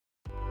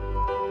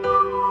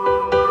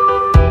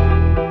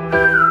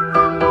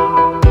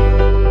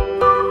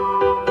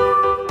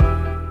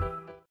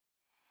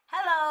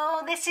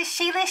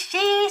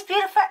she's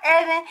beautiful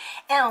Irvin,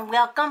 and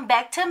welcome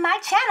back to my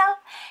channel.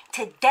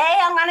 Today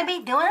I'm going to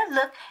be doing a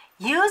look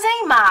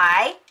using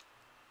my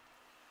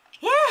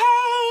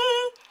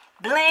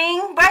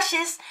Bling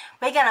brushes.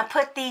 We're going to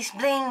put these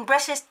Bling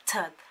brushes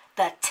to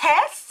the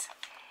test.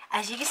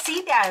 As you can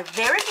see, they are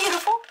very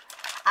beautiful.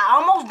 I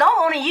almost don't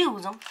want to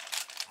use them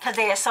because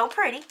they are so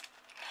pretty.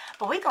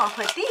 But we're going to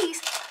put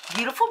these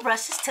beautiful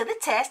brushes to the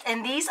test,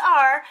 and these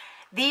are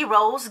the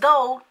rose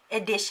gold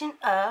edition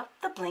of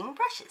the Bling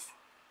brushes.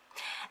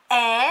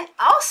 And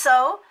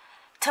also,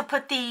 to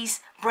put these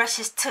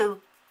brushes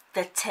to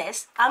the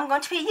test, I'm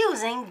going to be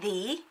using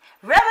the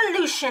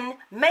Revolution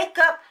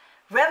Makeup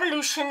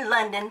Revolution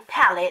London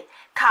palette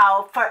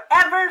called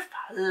Forever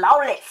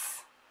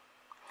Flawless.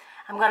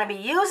 I'm going to be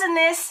using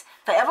this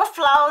Forever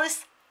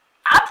Flawless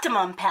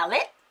Optimum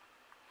palette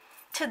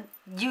to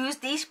use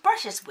these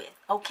brushes with,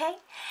 okay?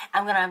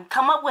 I'm going to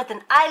come up with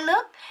an eye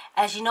look.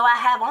 As you know, I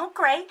have on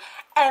gray.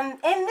 And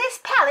in this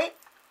palette,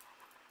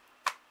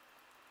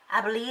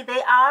 I believe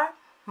they are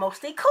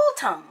mostly cool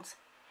tones.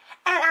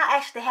 And I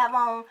actually have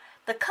on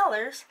the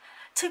colors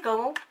to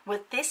go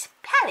with this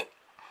palette.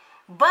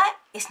 But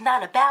it's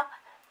not about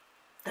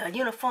the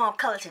uniform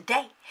color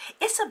today.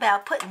 It's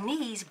about putting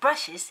these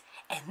brushes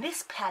and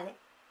this palette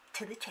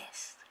to the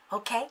test,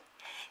 okay?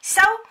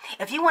 So,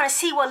 if you want to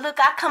see what look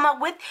I come up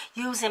with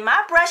using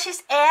my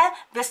brushes and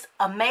this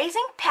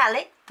amazing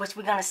palette, which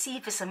we're going to see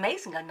if it's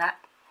amazing or not,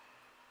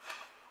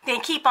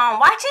 then keep on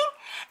watching.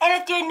 And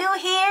if you're new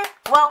here,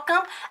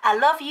 welcome. I'd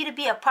love for you to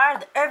be a part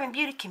of the Urban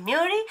Beauty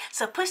community.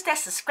 So push that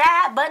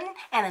subscribe button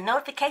and the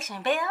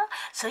notification bell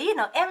so you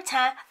know every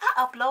time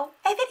I upload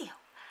a video.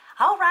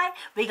 Alright,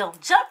 we're going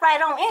to jump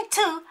right on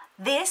into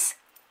this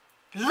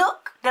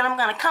look that I'm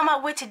going to come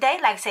up with today.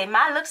 Like I say,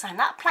 my looks are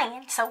not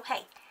plain, so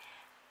hey.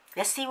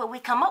 Let's see what we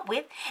come up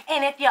with.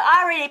 And if you're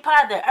already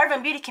part of the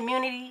Urban Beauty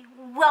community,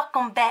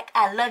 welcome back.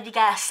 I love you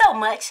guys so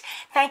much.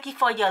 Thank you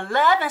for your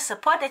love and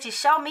support that you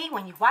show me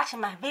when you're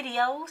watching my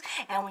videos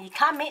and when you're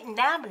commenting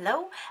down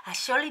below. I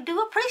surely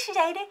do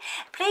appreciate it.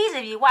 Please,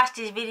 if you watch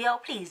this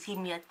video, please give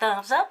me a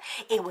thumbs up.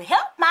 It will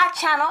help my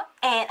channel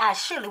and I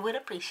surely would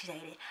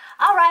appreciate it.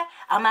 Alright,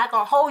 I'm not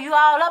going to hold you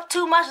all up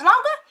too much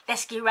longer.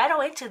 Let's get right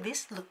on into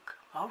this look.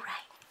 Alright.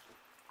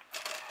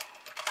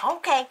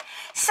 Okay,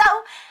 so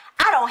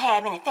I don't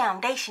have any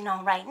foundation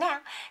on right now,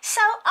 so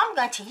I'm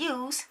going to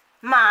use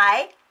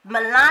my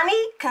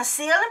Milani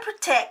Conceal and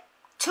Protect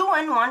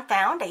 2-in-1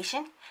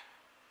 foundation.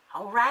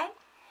 Alright,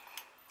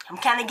 I'm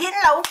kind of getting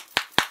low,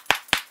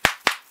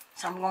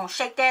 so I'm going to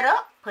shake that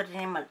up, put it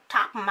in the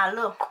top of my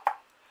little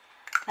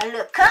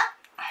cup,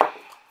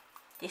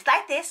 just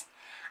like this.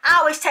 I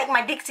always take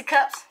my Dixie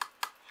cups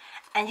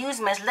and use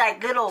them as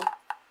like little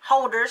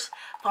holders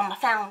for my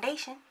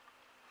foundation.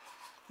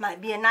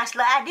 Might be a nice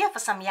little idea for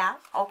some of y'all,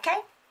 okay?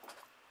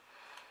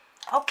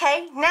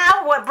 Okay,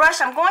 now what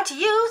brush I'm going to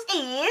use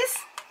is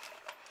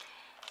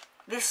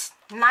this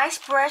nice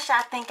brush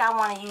I think I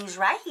want to use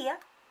right here.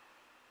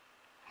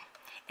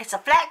 It's a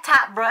flat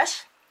top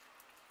brush,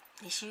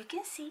 as you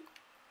can see.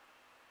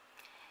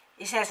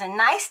 It has a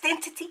nice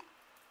density,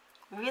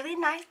 really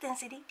nice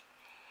density.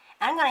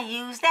 I'm going to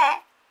use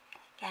that.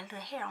 Got a little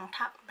hair on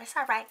top, but it's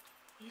alright.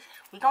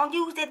 We're going to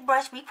use that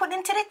brush. We put it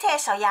into the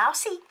test so y'all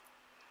see.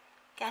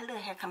 Got a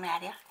little hair coming out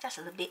of there, just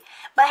a little bit.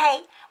 But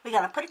hey, we're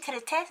going to put it to the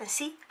test and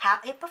see how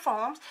it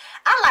performs.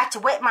 I like to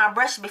wet my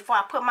brush before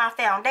I put my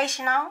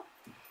foundation on.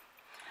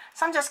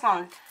 So I'm just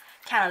going to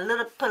kind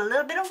of put a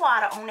little bit of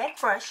water on that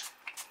brush.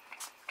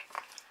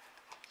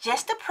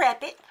 Just to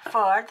prep it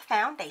for the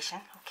foundation,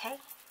 okay?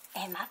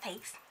 And my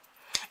face.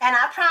 And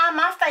I prime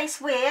my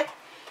face with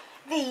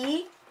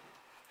the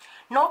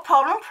No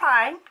Problem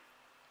Primer.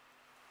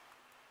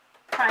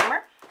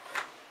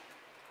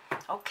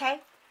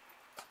 Okay?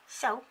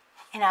 So,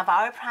 and I've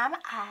already primed my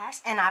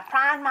eyes. And I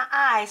primed my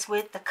eyes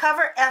with the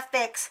Cover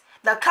FX,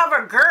 the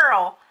Cover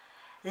Girl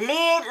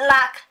Lid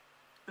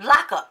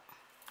Lock Up.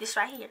 This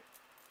right here.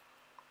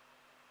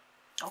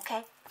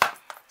 Okay.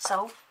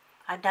 So,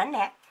 I've done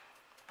that.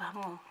 But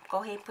I'm going to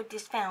go ahead and put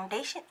this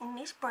foundation in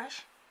this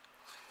brush.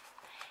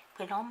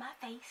 Put it on my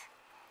face.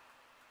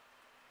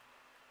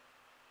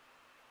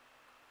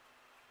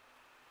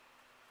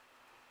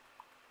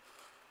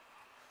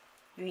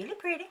 Really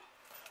pretty.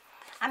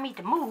 I need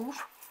to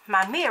move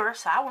my mirror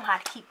so I won't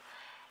have to keep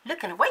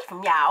looking away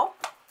from y'all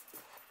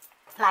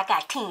like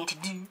I tend to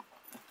do.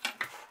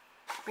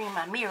 Bring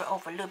my mirror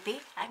over a little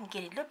bit. I can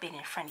get it a little bit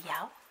in front of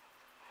y'all.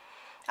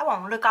 I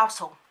won't look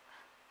also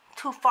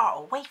too far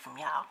away from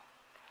y'all.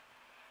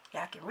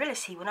 Y'all can really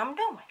see what I'm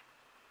doing.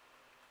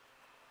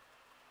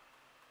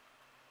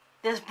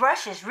 This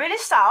brush is really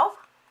soft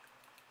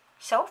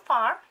so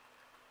far.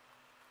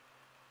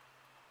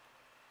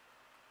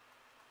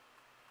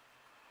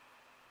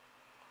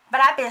 But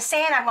I've been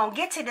saying I'm going to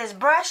get to this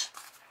brush,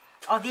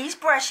 or these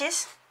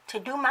brushes, to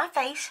do my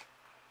face.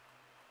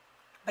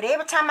 But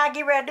every time I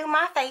get ready to do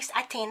my face,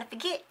 I tend to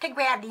forget to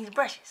grab these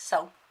brushes.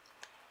 So,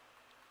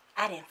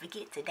 I didn't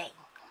forget today.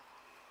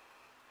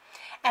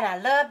 And I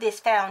love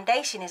this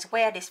foundation as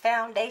well. This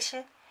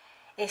foundation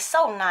is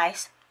so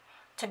nice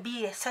to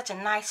be at such a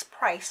nice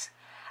price.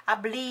 I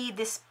believe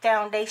this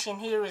foundation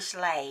here is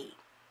like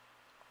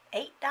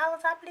 $8,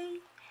 I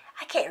believe.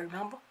 I can't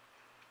remember.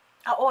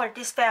 I ordered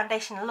this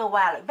foundation a little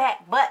while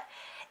back, but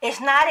it's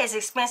not as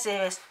expensive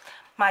as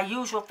my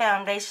usual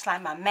foundations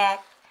like my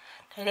MAC.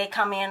 They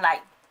come in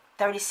like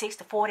 $36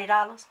 to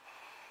 $40.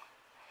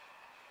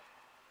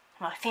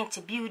 My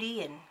Fenty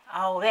Beauty and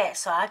all that.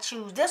 So I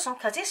choose this one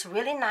because it's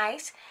really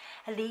nice.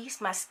 At least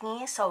my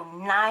skin so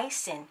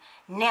nice and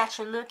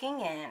natural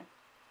looking and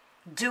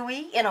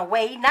dewy in a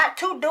way. Not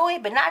too dewy,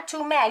 but not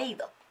too matte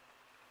either.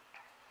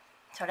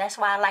 So that's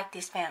why I like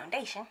this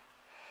foundation.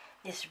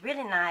 It's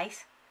really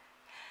nice.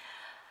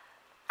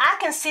 I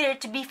consider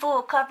it to be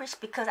full coverage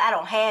because I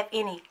don't have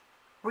any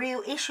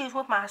real issues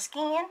with my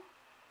skin.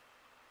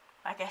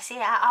 Like I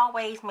said, I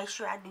always make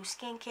sure I do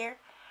skincare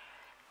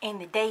in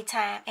the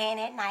daytime and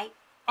at night.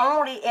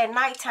 Only at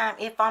nighttime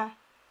if I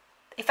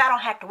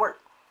don't have to work.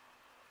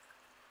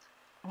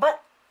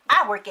 But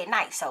I work at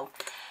night, so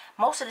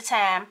most of the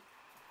time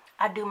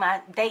I do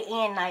my day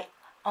and night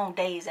on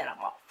days that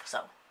I'm off.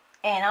 So,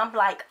 and I'm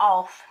like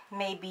off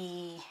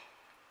maybe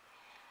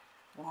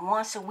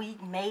once a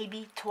week,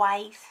 maybe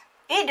twice.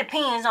 It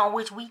depends on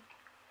which week.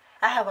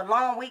 I have a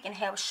long week and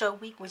have a short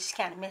week, which is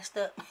kind of messed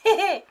up.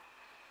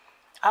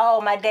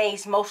 All my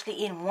days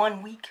mostly in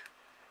 1 week.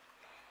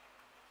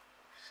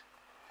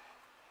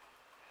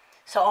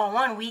 So on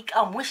 1 week,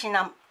 I'm wishing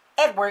I'm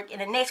at work,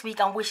 and the next week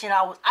I'm wishing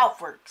I was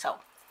off work. So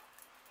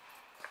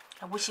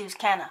I wish it was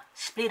kind of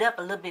split up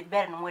a little bit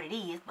better than what it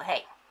is, but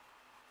hey,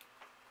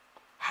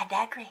 I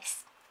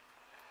digress.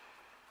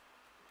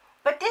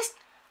 But this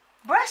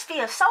brush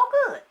feels so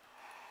good.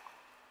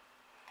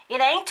 It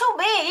ain't too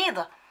big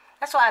either.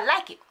 That's why I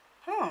like it.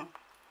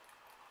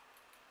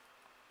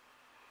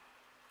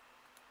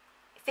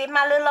 Fit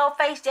my little old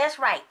face just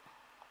right.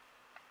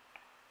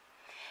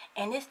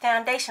 And this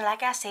foundation,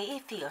 like I said,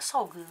 it feels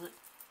so good.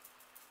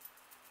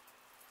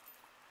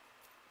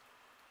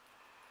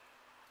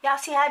 Y'all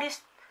see how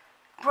this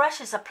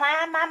brush is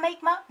applying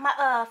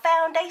my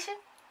foundation?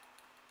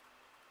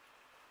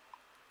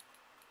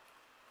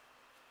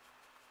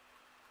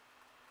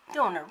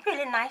 Doing a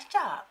really nice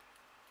job.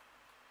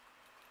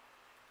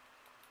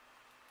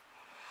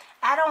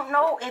 I don't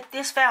know if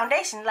this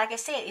foundation, like I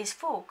said, is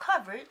full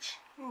coverage.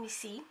 Let me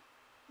see.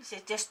 This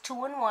is just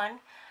 2-in-1.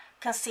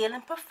 Conceal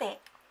and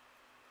Perfect.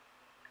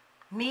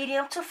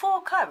 Medium to full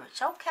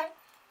coverage. Okay.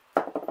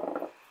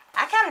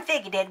 I kind of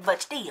figured that,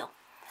 but still,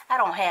 I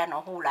don't have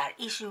no whole lot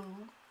of issues.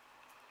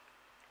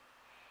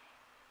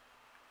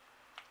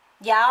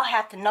 Y'all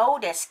have to know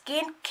that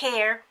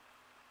skincare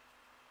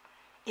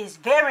is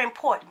very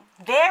important.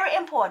 Very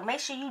important.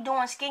 Make sure you're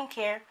doing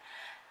skincare.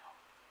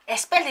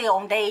 Especially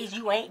on days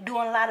you ain't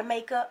doing a lot of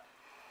makeup.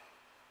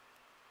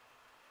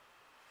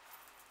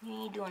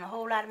 You ain't doing a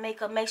whole lot of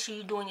makeup. Make sure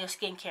you're doing your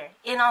skincare.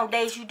 And on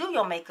days you do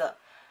your makeup,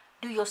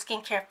 do your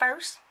skincare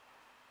first.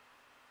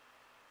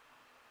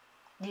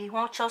 You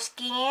want your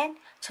skin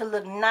to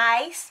look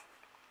nice.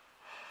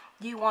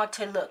 You want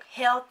to look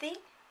healthy.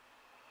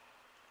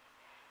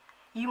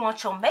 You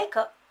want your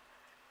makeup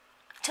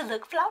to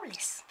look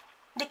flawless.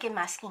 Look at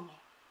my skin.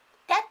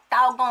 That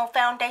doggone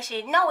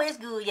foundation, know it's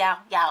good,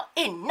 y'all.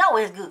 It know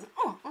it's good.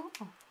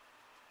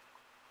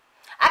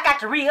 I got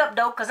to re-up,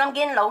 though, because I'm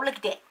getting low. Look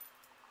at that.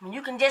 When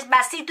you can just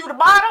about see through the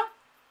bottom,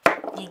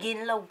 you're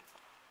getting low.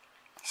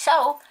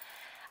 So,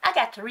 I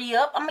got to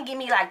re-up. I'm going to give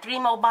me like 3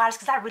 more bottles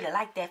because I really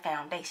like that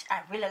foundation.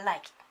 I really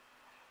like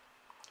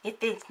it. It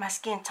fits my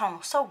skin tone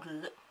so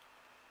good.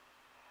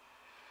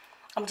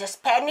 I'm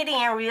just patting it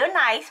in real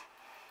nice.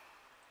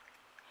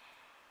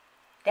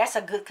 That's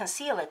a good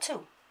concealer,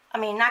 too. I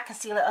mean, not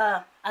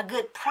concealer, a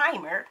good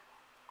primer.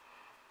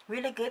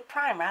 Really good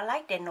primer. I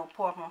like that No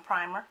Problem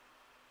primer.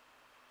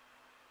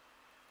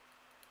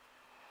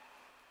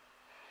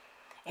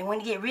 And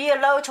when you get real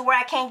low to where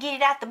I can't get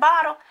it out the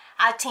bottle,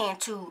 I tend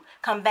to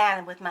combine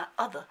it with my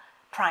other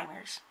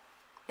primers.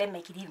 That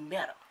make it even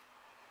better.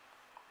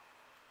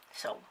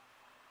 So,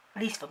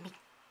 at least for me.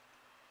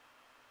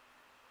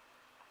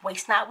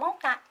 Waste not,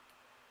 want not.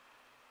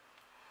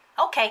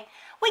 Okay,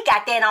 we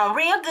got that on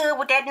real good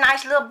with that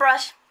nice little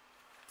brush.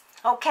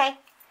 Okay,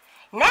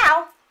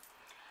 now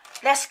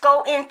let's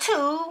go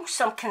into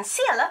some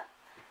concealer,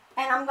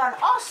 and I'm going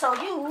to also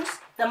use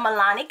the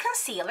Milani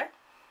concealer,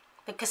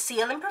 the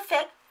Conceal and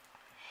Perfect,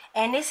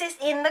 and this is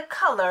in the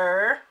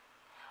color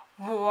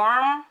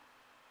Warm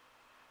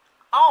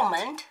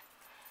Almond.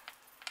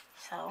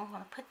 So I'm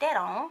going to put that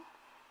on.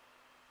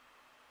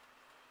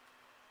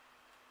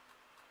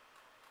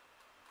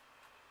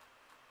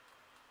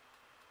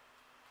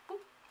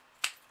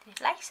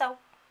 Just like so.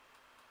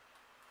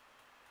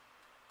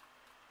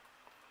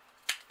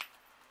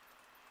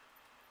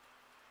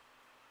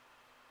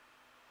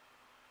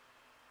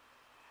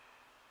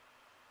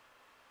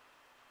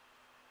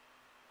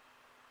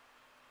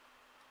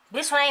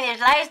 This one ain't as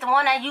light as the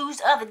one I used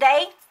the other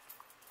day.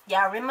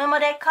 Y'all remember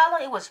that color?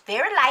 It was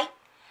very light.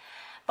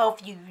 But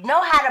if you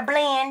know how to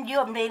blend,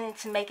 you'll blend it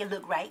to make it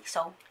look right.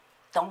 So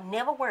don't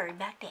never worry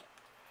about that.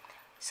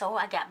 So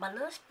I got my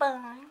little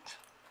sponge.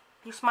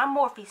 Use my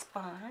Morphe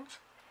sponge.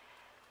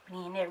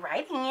 Blend it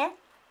right in.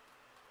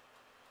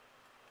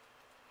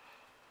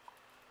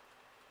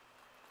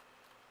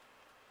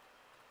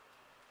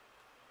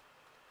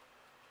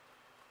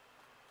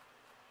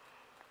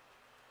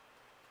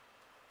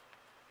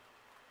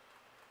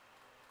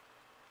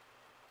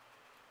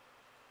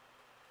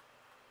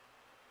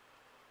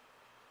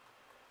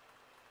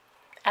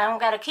 I don't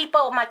got to keep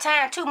up with my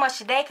time too much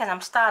today because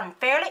I'm starting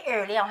fairly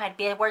early. I don't have to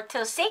be at work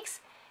till 6.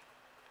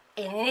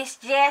 And it's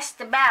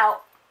just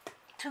about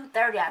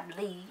 2:30, I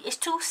believe. It's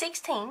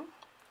 2:16.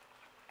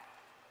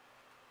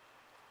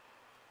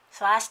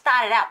 So I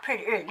started out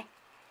pretty early.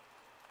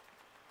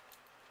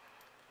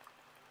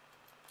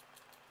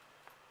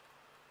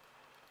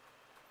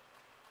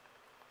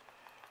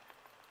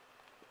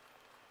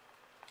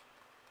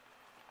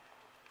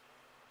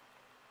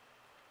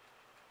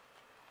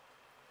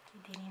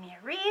 Get it in there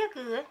real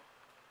good.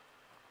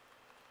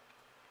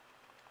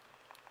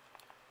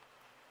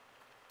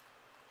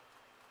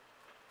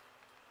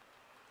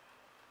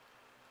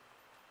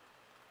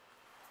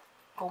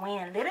 Go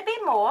in a little bit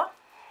more.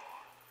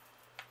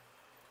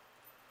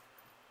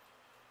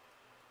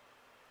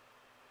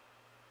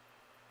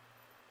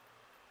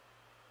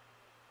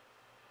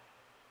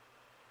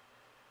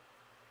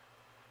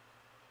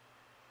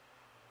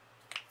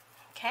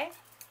 Okay.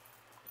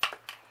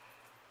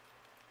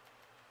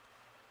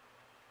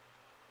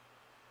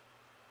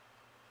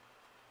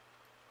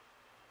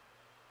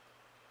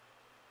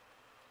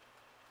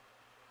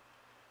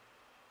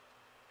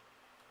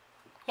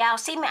 Y'all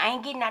see me? I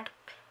ain't getting out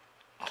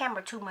the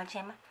camera too much,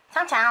 Emma.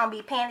 Sometimes I don't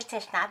be paying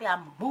attention.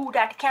 I'm moved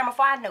out the camera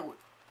before I know it.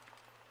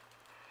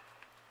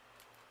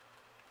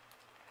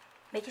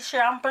 Making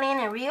sure I'm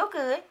blending real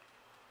good.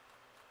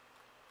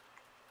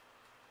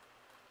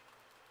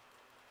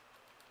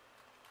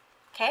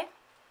 Okay.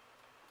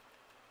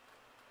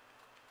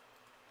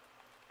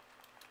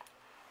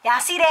 Y'all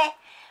see that?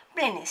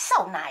 Blending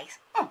so nice.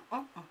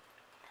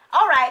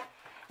 Alright.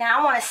 Now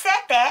I want to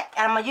set that.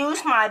 And I'm going to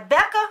use my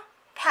Becca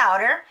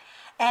powder.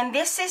 And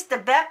this is the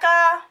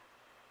Becca,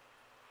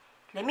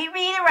 let me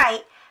read it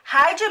right.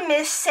 Hydra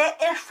Mist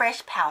Set and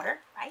Fresh Powder.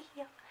 Right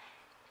here.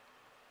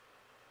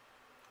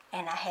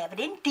 And I have it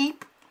in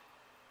deep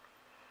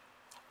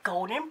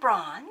golden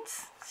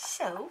bronze.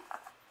 So,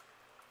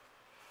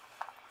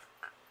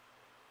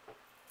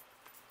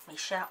 make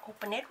sure I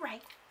open it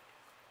right.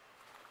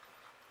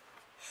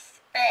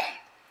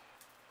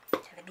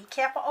 Gotta be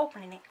careful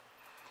opening it.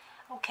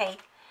 Okay,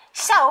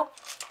 so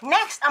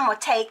next I'm going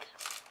to take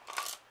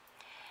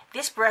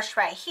this brush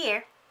right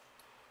here,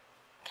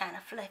 kind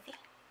of fluffy.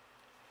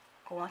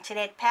 Go into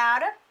that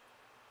powder,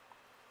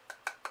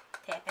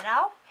 tap it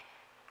off,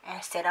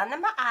 and set under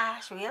my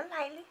eyes real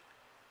lightly.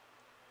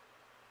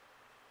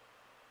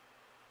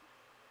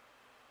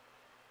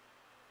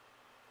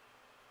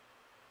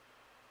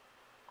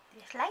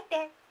 Just like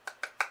that.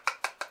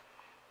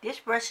 This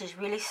brush is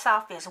really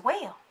soft as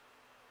well.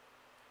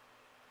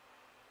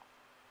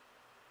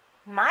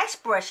 Nice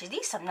brushes.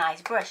 These are some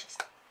nice brushes.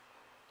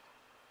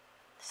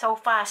 So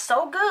far,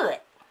 so good.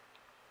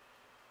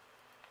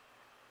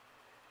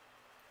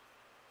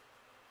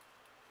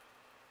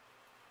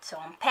 So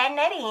I'm patting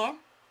that in.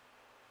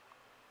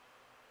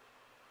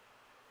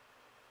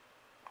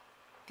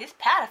 This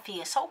powder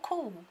feels so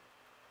cool.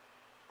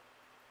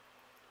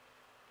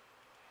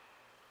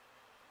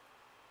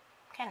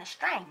 Kind of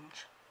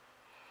strange.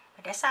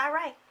 But that's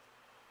alright.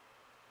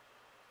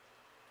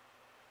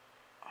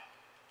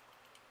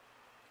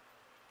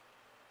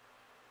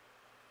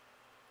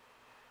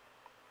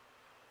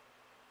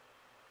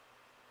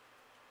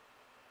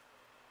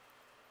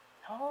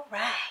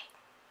 Alright.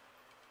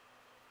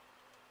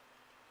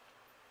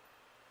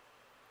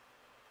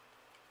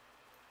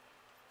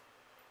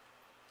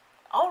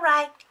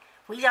 Alright.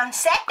 We done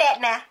set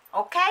that now.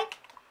 Okay?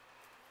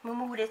 We'll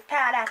move this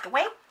powder out the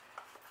way.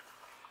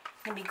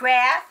 Let me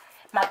grab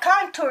my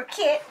contour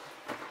kit.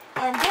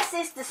 And this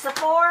is the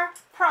Sephora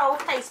Pro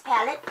Face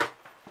Palette.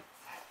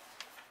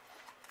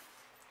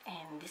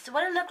 And this is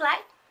what it looked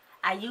like.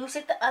 I used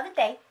it the other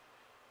day.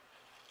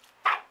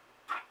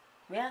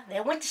 Well,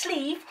 there went the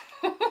sleeve.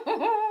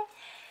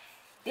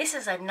 This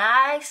is a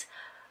nice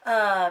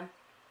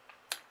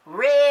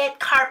red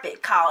carpet.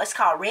 It's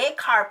called Red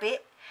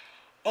Carpet.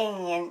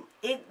 And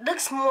it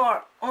looks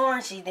more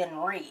orangey than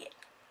red.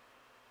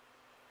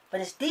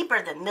 But it's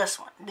deeper than this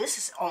one. This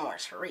is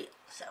orange for real.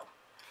 So,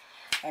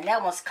 and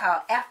that one's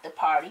called After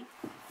Party.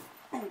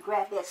 Let me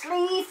grab that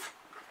sleeve.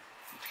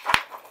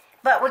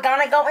 But we're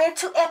going to go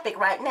into Epic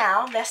right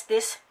now. That's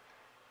this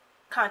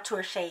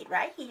contour shade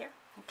right here.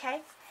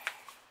 Okay?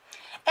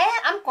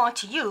 And I'm going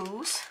to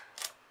use...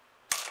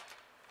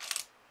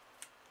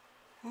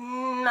 I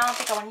don't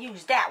think I want to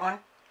use that one.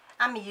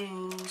 I'm going to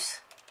use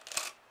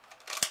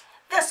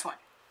this one.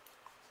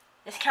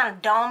 It's kind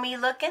of domey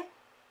looking.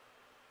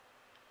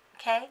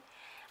 Okay?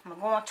 I'm going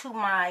to go into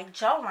my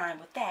jawline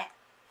with that.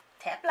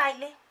 Tap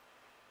lightly.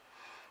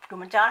 Do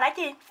my jaw like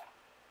this.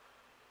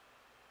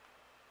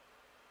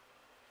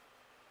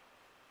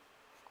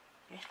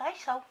 Just like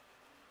so.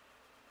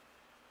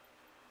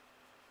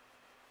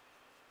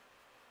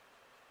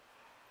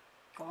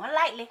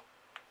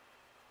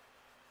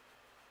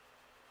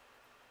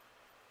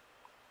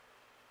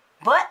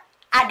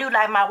 do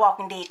like my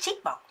Walking Dead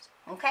cheekbones.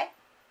 Okay?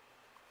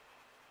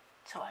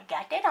 So I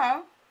got that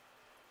on.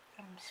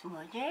 I'm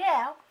smudging it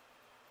out.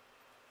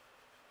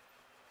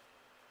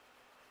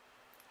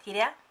 See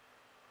that?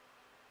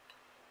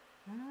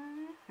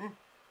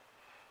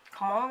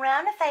 Come on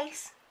around the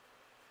face.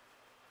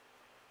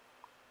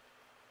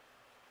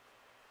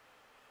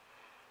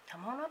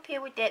 Come on up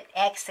here with that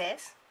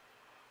excess.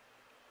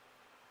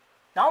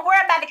 Don't worry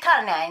about the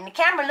color now. And the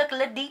camera look a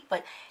little deep,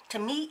 but to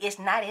me, it's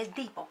not as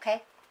deep,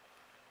 okay?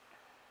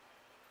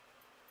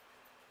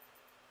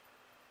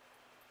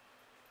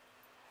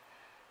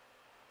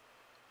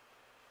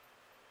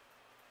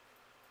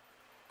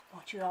 I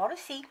want you all to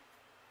see.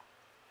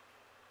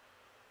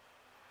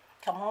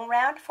 Come on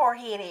around the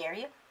forehead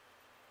area.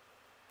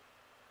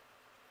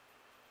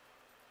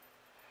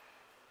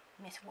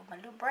 Messing with my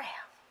little brows.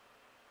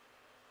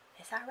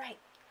 That's alright.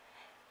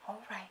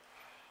 Alright.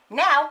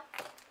 Now,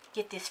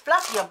 get this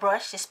fluffier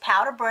brush, this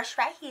powder brush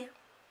right here.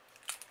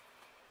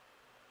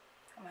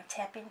 I'm going to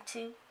tap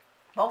into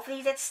both of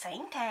these at the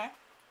same time.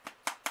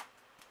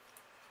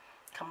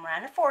 Come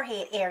around the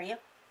forehead area.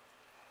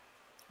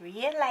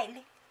 Real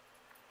lightly.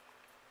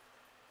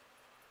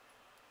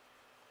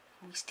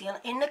 We're still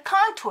in the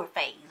contour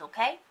phase,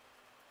 okay?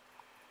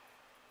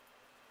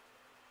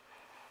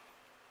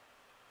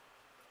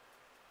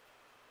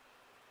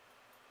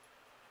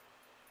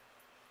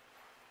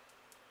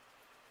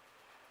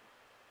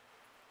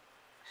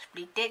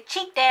 Split that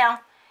cheek down.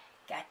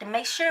 Got to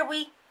make sure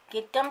we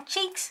get them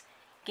cheeks,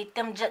 get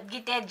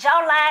that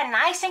jawline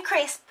nice and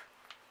crisp.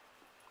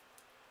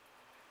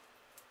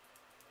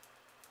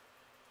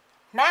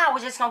 Now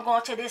we're just gonna go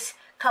into this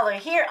color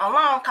here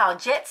alone called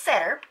Jet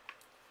Setter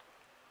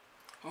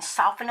and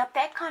soften up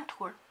that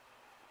contour.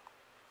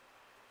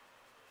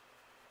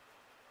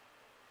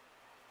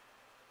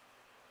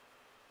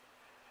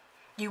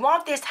 You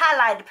want this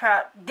highlighted,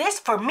 this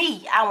for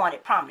me, I want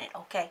it prominent,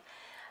 okay?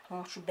 I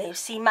want you, baby,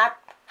 see my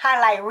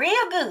highlight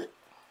real good.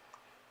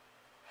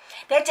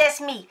 That's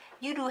just me.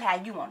 You do how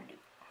you want to do.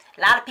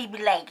 A lot of people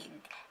like it.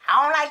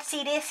 I don't like to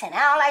see this and I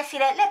don't like to see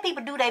that. Let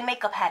people do their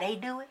makeup how they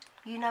do it,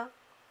 you know.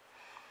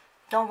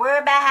 Don't worry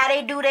about how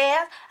they do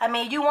theirs. I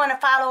mean, you want to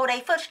follow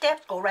their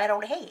footsteps, go right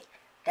on ahead.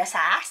 That's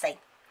how I say.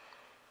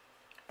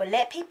 But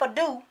let people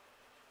do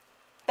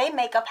they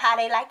makeup how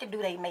they like to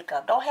do their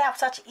makeup. Don't have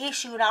such an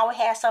issue and always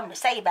have something to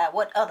say about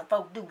what other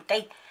folks do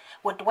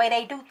with the way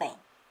they do things.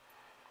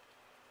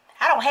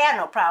 I don't have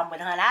no problem with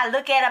it, honey. I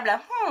look at it, I'm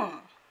like,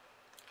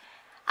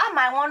 I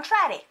might want to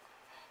try that.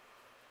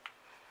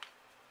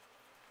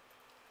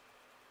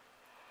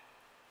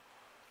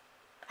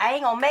 I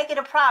ain't gonna make it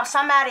a problem.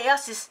 Somebody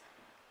else's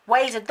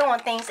ways of doing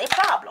things a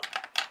problem.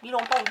 You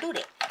don't supposed to do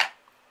that.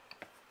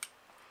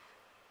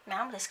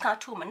 Now I'm just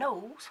contour my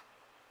nose.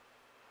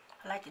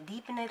 I like to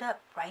deepen it up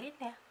right in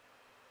there.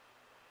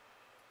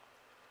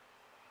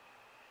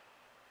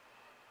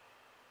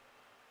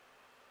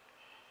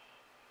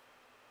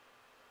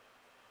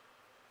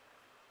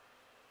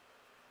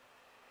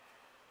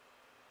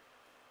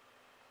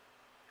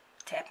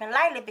 Tapping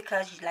lightly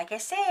because, like I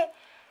said,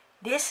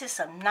 this is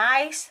some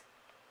nice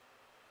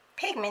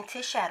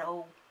pigmented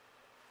shadow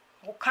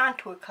or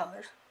contour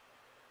colors.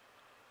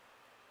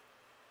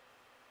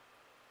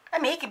 I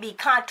mean, it could be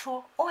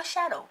contour or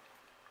shadow.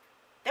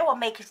 That's what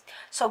makes it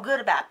so good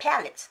about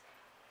palettes.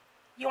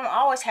 You don't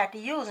always have to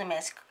use them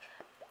as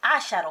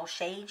eyeshadow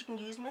shades. You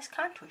can use them as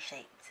contour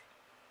shades.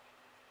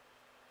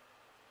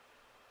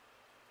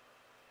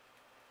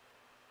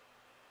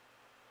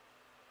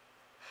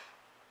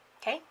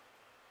 Okay?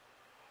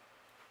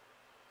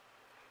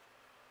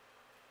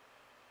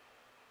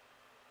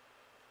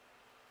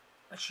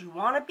 But you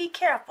want to be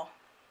careful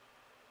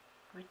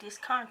with this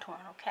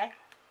contouring, okay?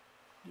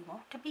 You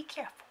want to be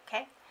careful,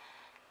 okay?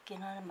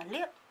 Get under my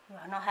lip.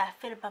 I know how I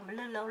feel about my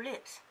little old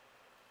lips.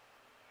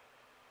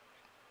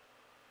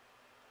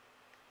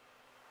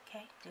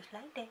 Okay, just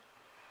like that.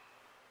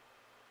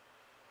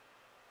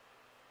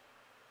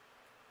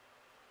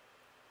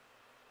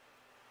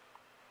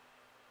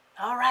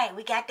 Alright,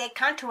 we got that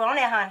contour on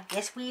there, honey.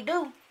 Yes, we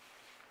do.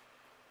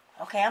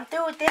 Okay, I'm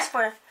through with this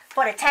for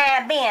the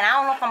time being. I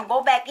don't know if I'm going to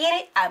go back in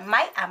it. I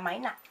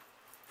might not.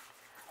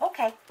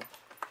 Okay.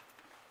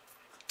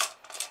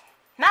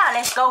 Now,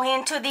 let's go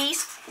into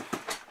these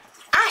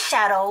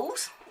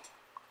eyeshadows.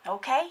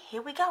 Okay,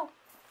 here we go.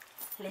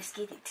 Let's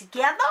get it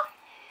together.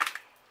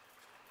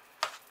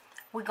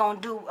 We're going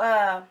to do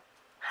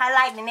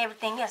highlighting and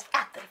everything else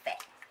after the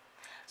fact.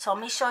 So,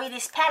 let me show you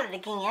this palette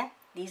again.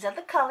 These are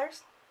the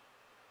colors.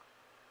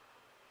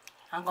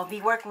 I'm going to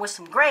be working with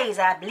some grays,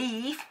 I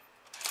believe.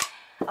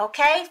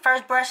 Okay,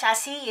 first brush I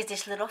see is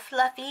this little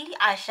fluffy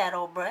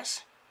eyeshadow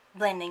brush,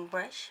 blending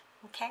brush.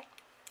 Okay,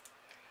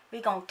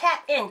 we're going to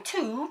tap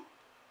into,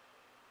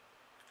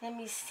 let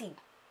me see.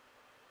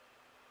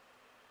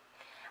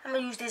 I'm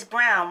going to use this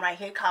brown right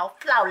here called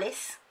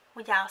Flawless.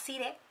 Would y'all see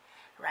that?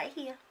 Right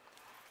here.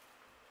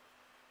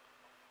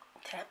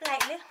 Tap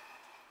lightly.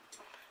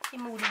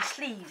 Let me move these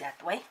sleeves out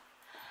the way.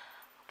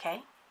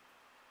 Okay.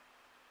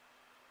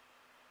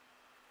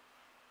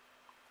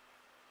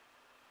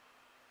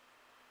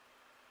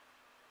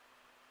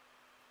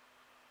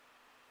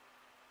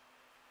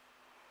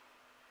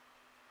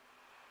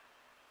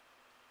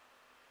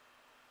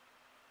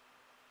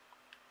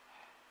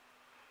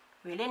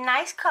 Really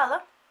nice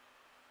color.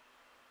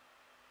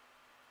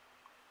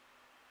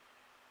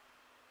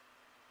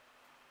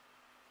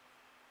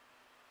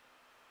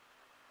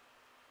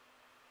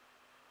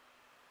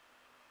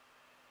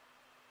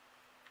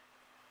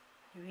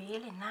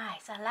 Really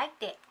nice. I like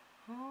that.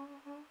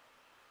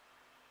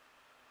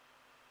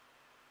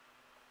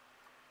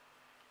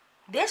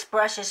 This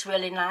brush is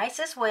really nice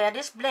as well.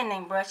 This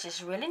blending brush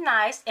is really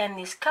nice. And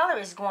this color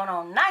is going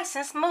on nice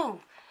and smooth.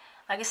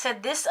 Like I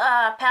said, this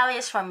palette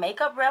is from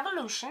Makeup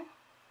Revolution.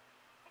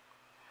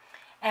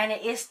 And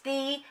it is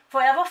the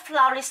Forever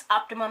Flawless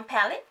Optimum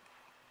palette.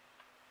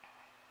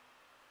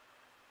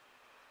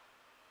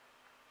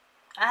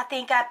 I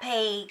think I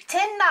paid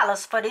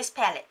 $10 for this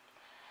palette.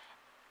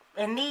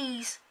 And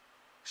these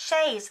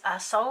shades are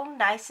so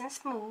nice and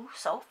smooth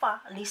so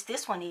far. At least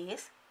this one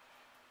is.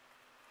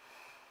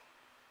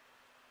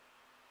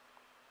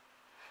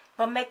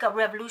 But Makeup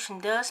Revolution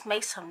does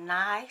make some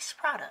nice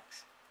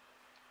products.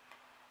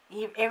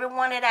 Every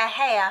one that I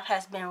have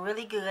has been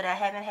really good. I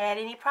haven't had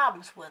any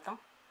problems with them.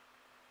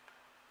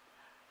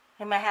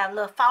 They might have a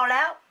little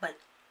fallout, but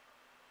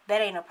that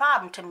ain't a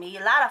problem to me.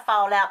 A lot of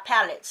fallout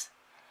palettes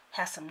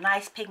have some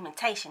nice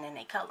pigmentation in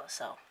their color,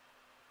 so.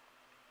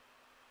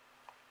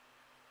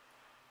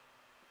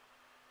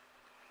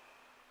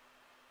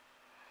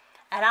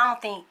 And I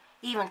don't think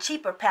even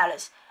cheaper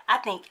palettes, I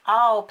think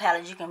all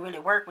palettes you can really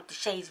work with the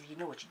shades if you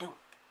know what you're doing.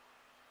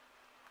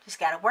 Just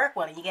got to work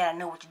with them. You got to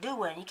know what you do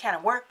with them. You kind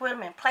of work with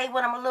them and play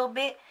with them a little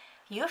bit.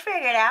 You'll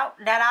figure it out.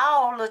 Not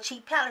all little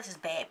cheap palettes is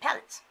bad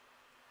palettes.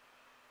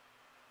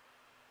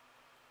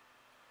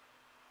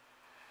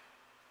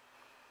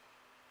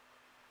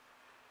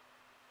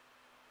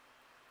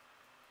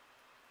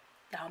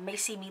 Y'all may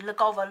see me look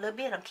over a little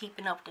bit. I'm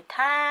keeping up with the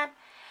time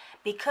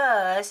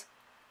because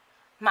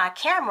my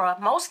camera,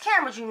 most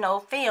cameras, you know,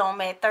 film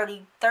at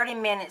 30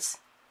 minutes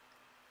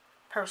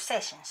per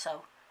session.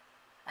 So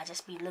I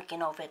just be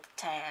looking over at the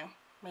time.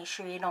 Make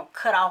sure it don't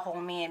cut off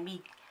on me and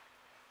me.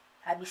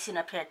 I be sitting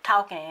up here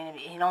talking and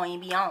it don't even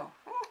be on.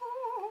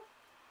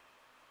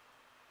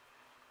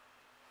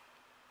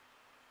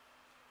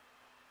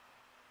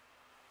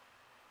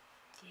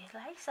 Just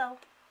like so.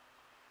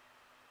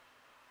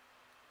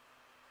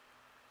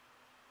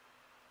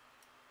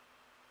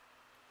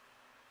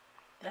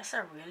 That's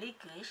a really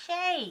good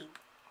shade.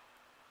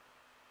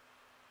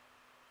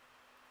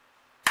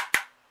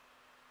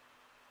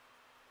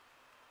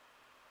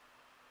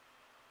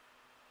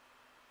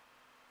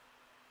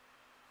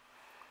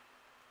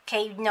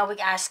 Okay, you know,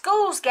 our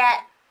school's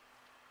got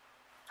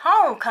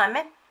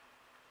homecoming.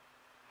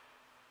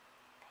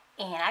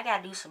 And I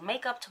got to do some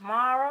makeup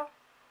tomorrow.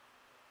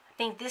 I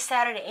think this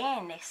Saturday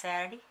and next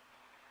Saturday.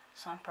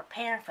 So I'm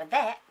preparing for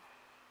that.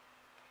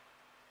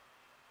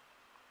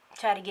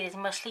 Try to get as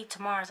much sleep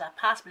tomorrow as I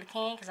possibly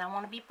can because I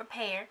want to be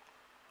prepared.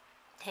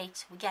 Okay,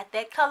 so we got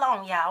that color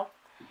on, y'all.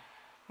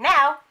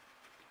 Now,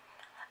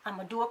 I'm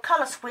going to do a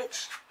color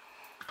switch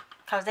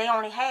because they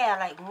only have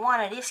like one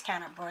of this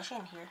kind of brush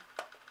in here.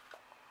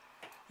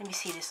 Let me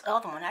see this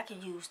other one. I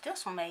could use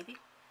this one maybe.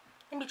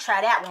 Let me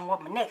try that one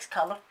with my next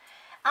color.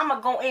 I'm going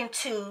to go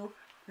into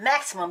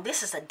Maximum.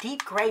 This is a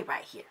deep gray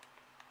right here.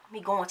 Let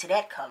me go into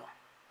that color.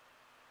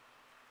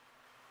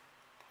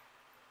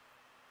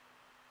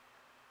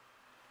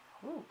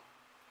 Ooh,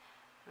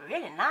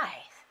 really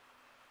nice.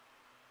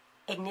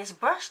 And this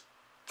brush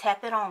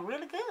tap it on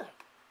really good.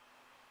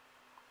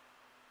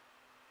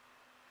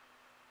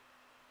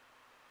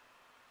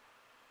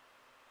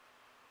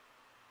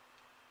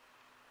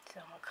 So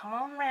I'm going to come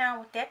on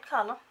around with that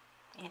color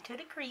into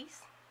the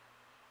crease.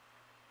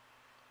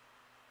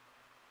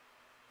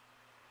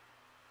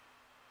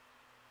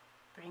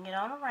 Bring it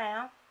on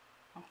around.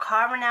 I'm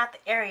carving out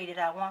the area that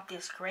I want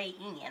this gray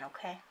in,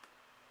 okay?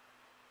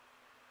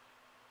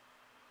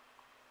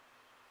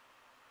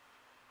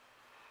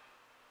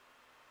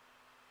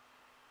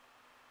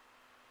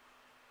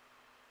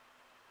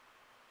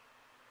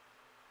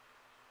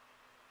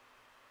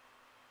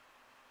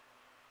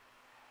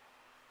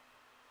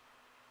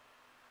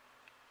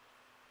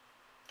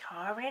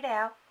 Carving it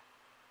out.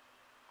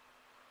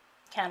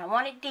 Kind of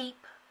want it deep.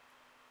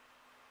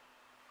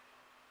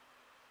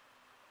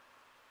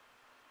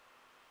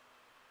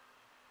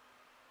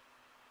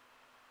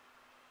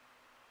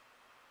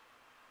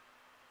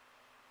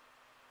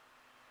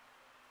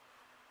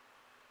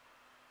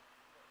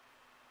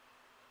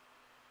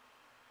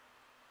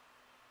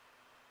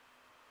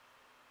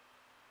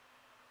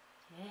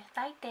 Just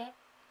like that.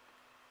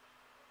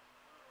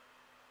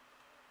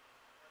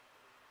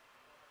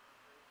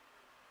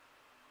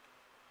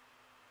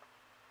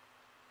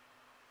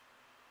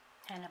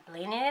 Kind of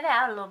blending it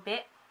out a little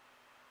bit.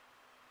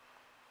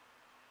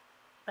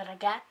 But I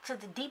got to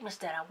the deepness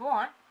that I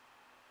want.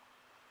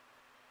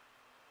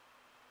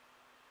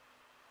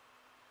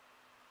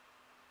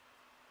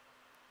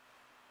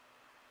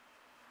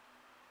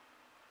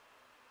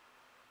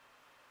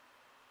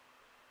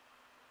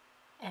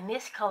 And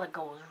this color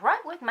goes right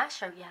with my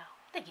shirt, y'all.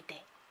 Look at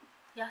that.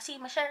 Y'all see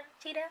my shirt?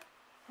 See that?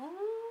 Ooh.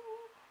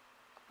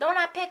 Don't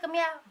I pick them,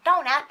 y'all?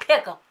 Don't I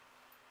pick them?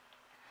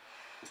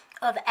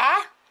 of the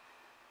eye.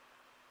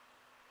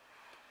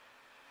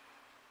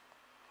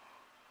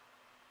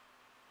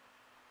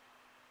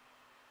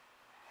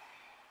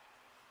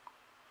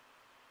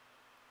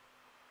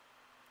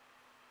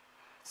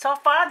 So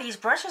far, these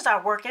brushes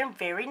are working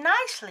very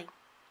nicely.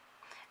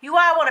 You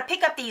all want to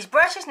pick up these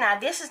brushes. Now,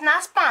 this is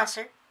not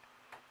sponsored.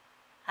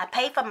 I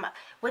pay for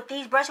with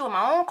these brushes with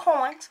my own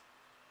coins.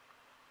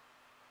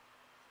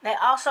 That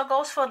also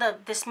goes for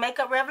this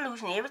Makeup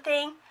Revolution.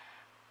 Everything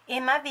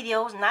in my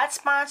videos not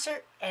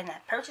sponsored, and I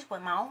purchased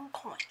with my own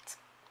coins.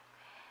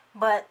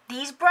 But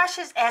these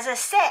brushes as a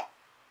set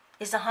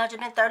is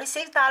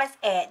 $136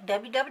 at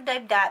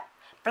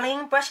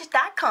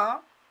www.blingbrushes.com.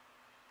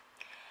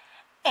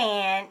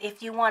 And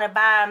if you want to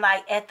buy them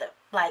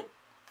like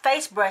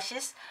face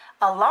brushes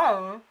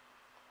alone,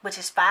 which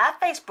is 5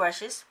 face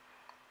brushes,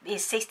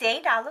 is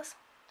 $68.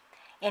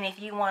 And if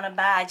you want to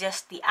buy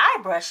just the eye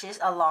brushes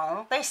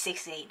alone, they're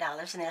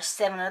 $68, and there's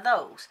 7 of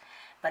those.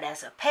 But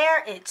as a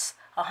pair, it's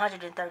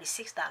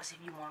 $136 if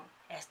you want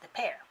as the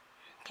pair.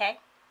 Okay?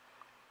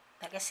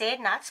 Like I said,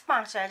 not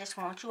sponsored. I just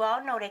want you all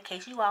to know that in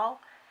case you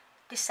all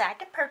decide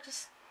to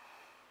purchase.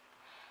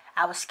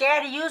 I was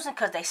scared to use them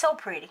because they're so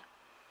pretty.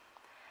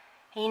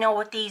 And you know,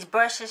 with these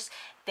brushes,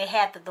 they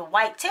have the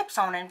white tips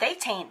on them. They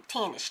tend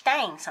to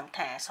stain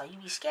sometimes, so you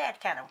be scared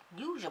to kind of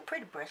use your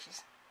pretty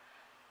brushes.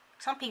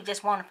 Some people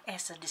just want it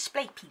as a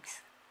display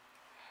piece.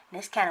 And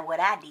that's kind of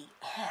what I did.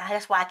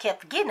 That's why I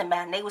kept forgetting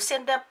about them. They were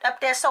sitting up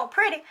there so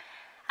pretty,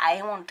 I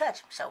didn't want to touch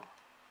them. So,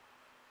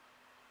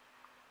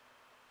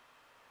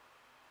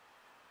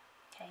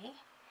 okay,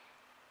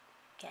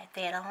 got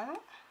that on.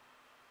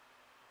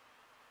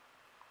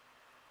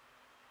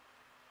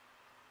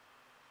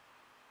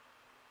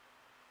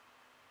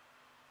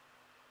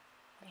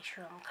 Make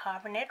sure I'm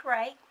carving it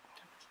right.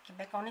 Get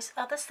back on this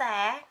other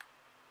side.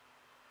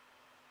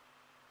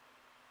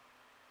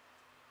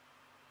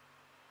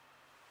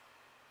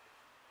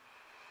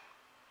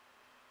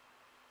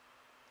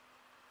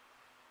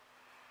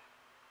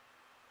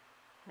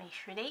 Make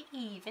sure they're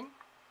even.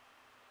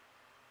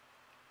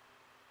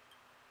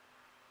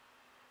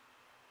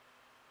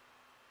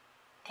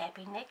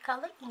 Tapping that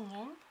color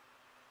in.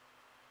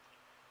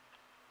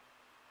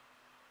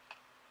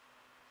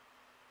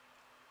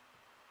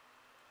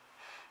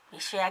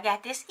 Make sure I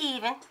got this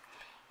even.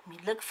 Let me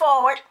look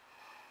forward.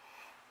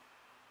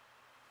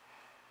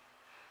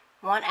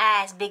 One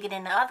eye is bigger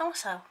than the other one,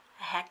 so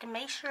I have to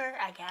make sure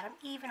I got them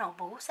even on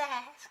both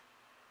sides.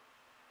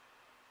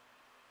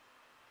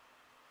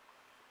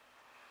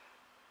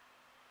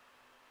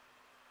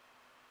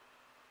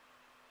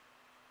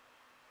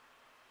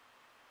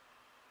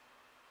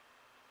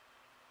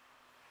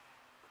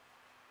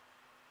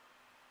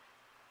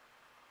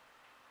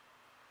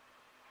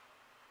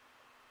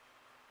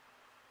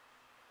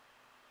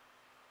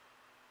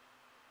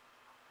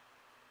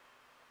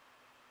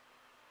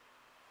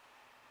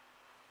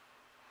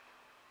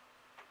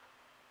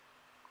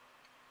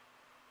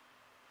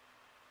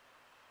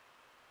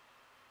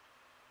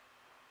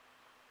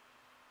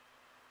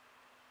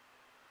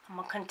 I'm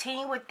going to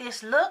continue with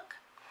this look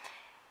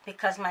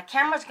because my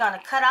camera's going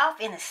to cut off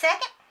in a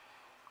second.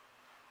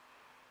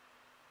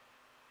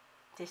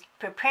 Just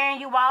preparing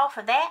you all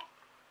for that.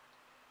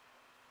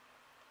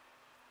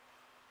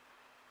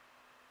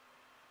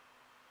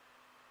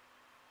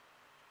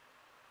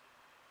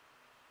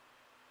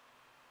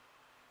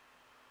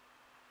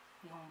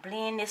 We're going to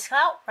blend this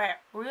out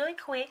really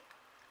quick.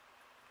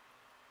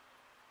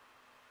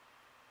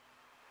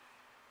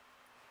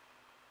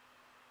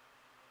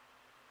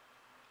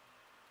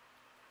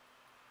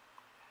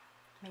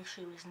 Make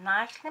sure it's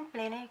nice and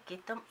blended.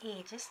 Get them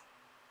edges.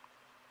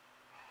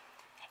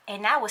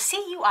 And I will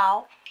see you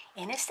all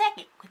in a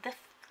second with the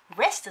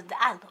rest of the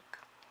eye look.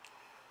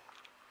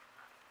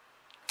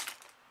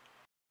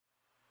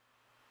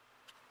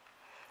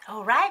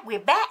 Alright, we're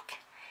back.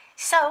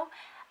 So,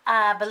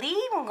 I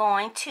believe I'm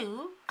going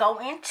to go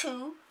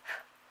into,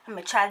 I'm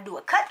going to try to do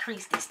a cut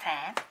crease this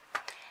time.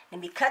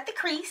 Let me cut the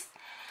crease.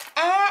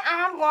 And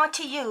I'm going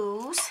to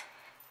use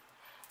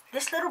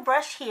this little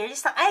brush here.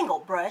 It's an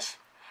angled brush.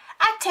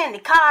 I tend to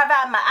carve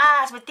out my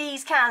eyes with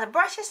these kinds of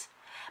brushes,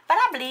 but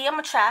I believe I'm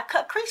going to try a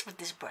cut crease with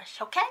this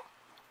brush, okay?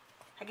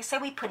 Like I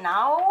said, we putting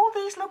all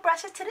these little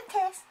brushes to the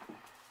test.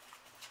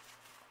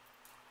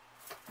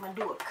 I'm going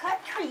to do a cut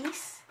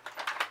crease,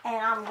 and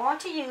I'm going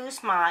to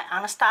use my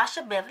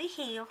Anastasia Beverly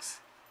Hills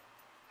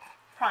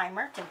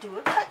primer to do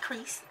a cut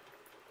crease.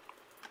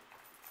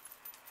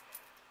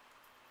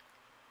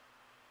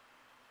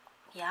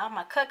 Yeah,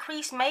 my cut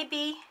crease may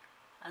be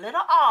a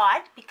little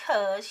odd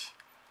because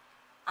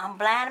I'm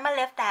blind in my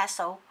left eye,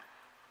 so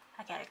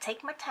I gotta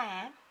take my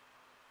time.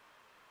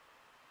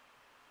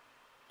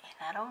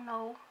 And I don't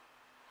know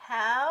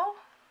how.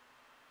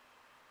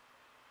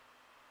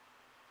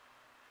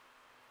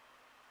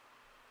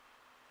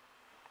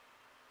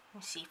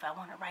 Let me see if I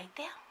want it right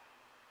there.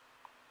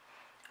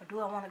 Or do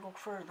I want to go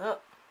further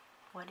up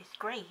where this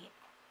gray is?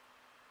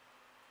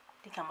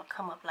 I think I'm gonna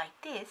come up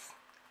like this.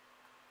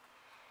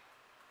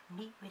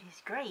 Meet where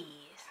this gray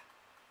is.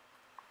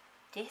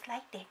 Just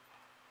like that.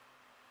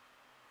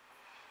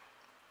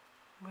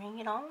 Bring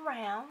it on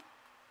around.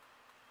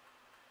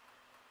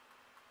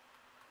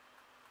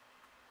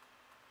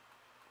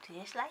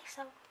 Just like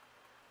so.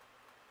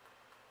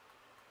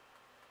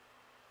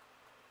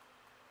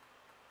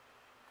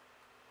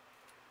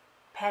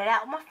 Pat it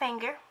out with my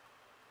finger.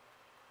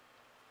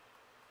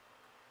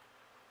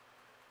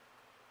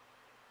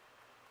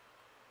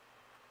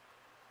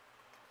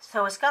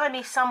 So it's going to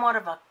be somewhat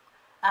of a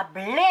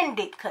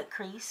blended cut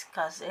crease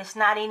because it's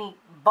not any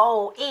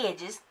bold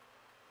edges.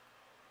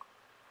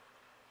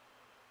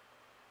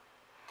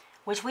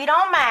 Which we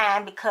don't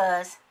mind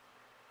because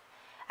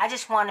I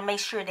just want to make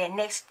sure that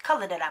next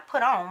color that I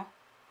put on,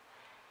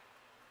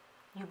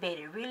 you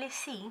better really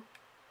see,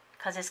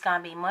 because it's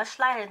going to be much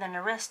lighter than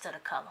the rest of the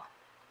color,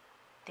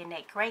 than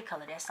that gray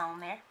color that's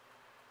on there.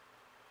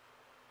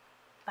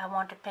 But I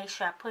want to make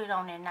sure I put it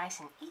on there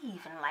nice and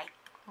even like,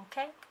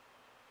 okay?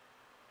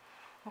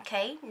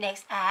 Okay,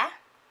 next eye.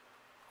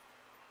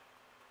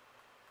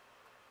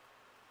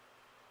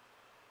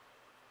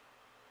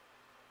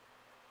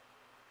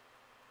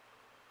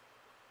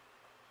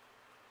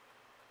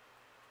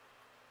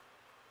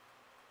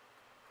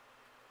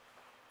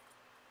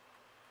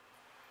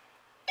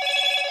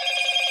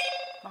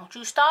 Don't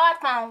you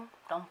start, phone.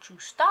 Don't you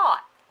start.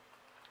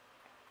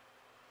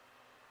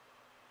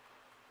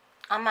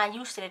 I'm not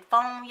used to that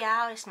phone,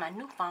 y'all. It's my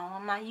new phone.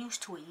 I'm not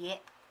used to it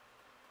yet.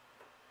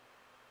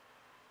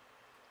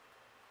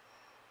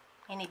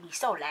 And it be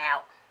so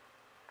loud.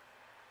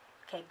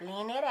 Okay,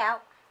 blend it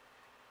out.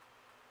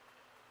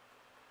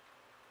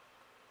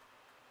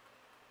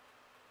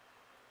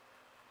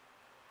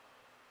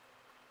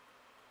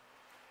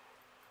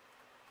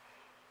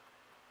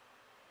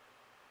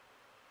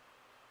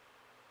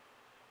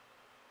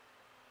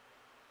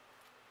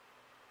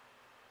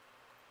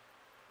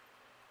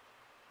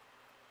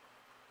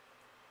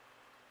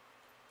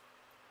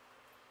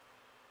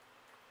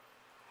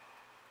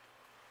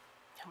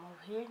 Come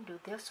over here and do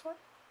this one.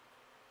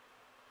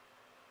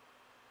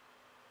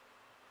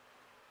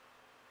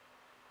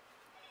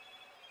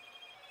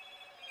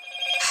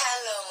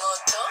 Hello,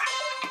 Moto.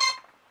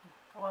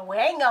 Well, we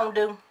ain't gonna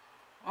do.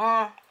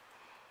 Now,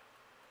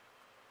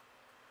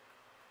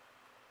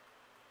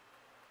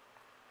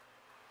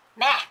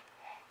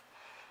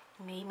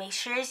 let me make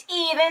sure it's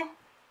even.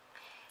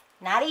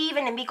 Not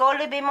even. Let me go a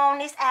little bit more on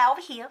this eye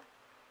over here.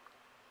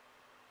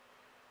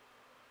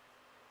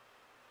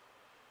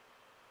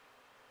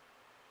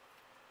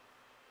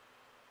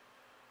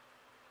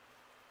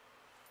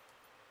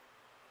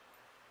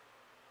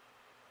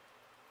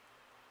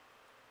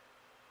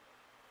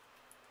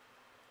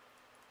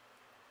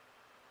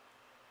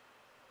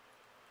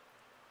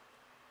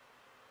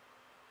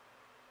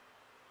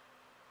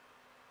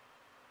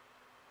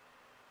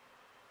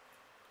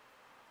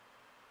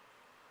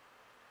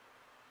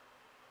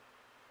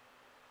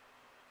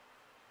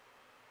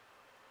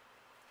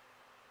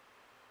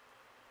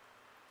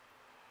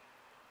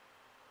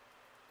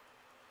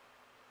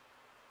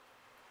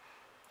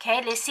 Okay,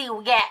 let's see what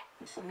we got.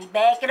 Let me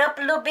back it up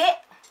a little bit.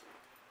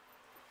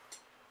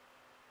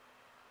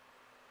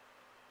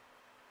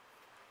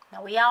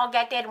 Now we all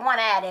got that one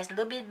eye that's a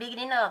little bit bigger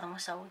than the other one,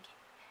 so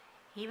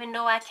even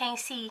though I can't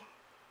see,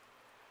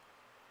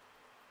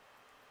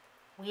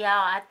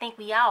 I think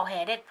we all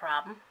had that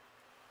problem.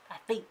 I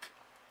think.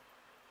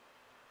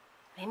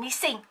 Let me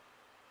see.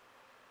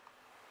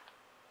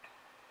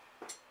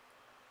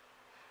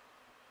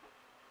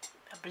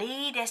 I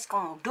believe that's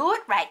gonna do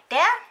it right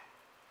there.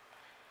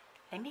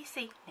 Let me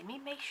see. Let me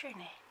make sure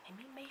now. Let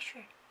me make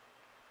sure.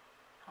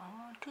 I don't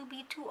want to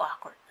be too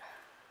awkward.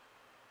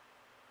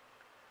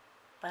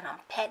 But I'm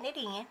patting it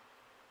in.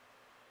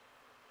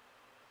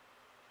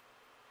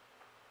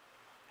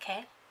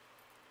 Okay.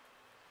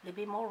 A little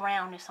bit more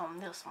roundness on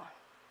this one.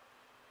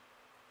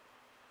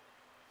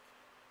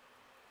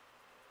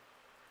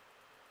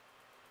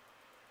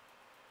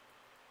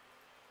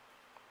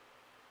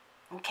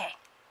 Okay.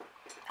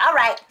 All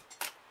right.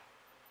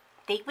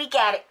 Think we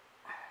got it.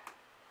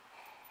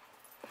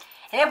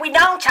 And if we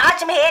don't, charge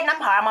them head and I'm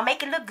hard. I'm going to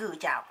make it look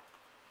good, y'all.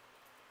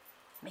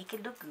 Make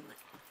it look good.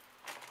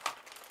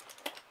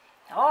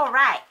 All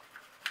right.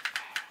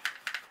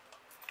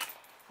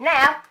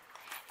 Now,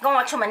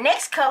 going to my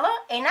next color,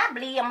 and I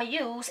believe I'm going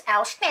to use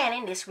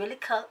Outstanding, this really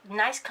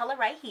nice color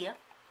right here.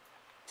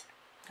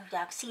 If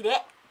y'all can see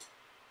that.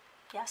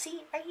 Y'all see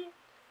it right here?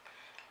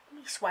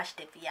 Let me swatch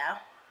that for y'all.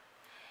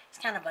 It's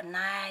kind of a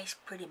nice,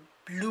 pretty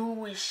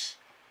bluish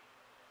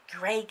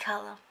gray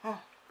color.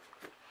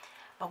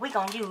 But we're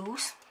going to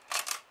use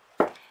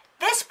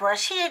this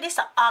brush here. This is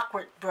an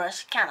awkward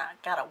brush. Kind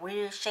of got a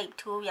weird shape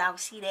to it. Y'all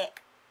see that?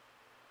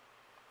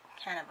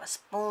 Kind of a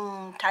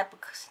spoon type of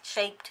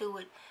shape to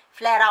it.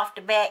 Flat off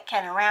the back,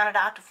 kind of rounded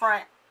out the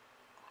front.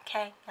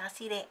 Okay, y'all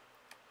see that?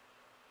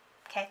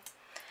 Okay.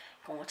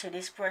 Going to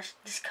this brush,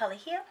 this color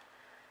here.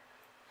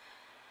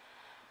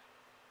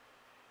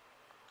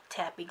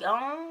 Tapping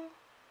on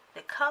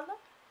the color.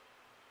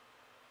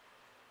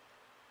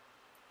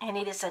 And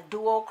it is a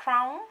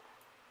duochrome.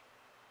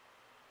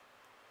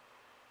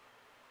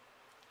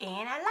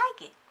 And I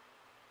like it.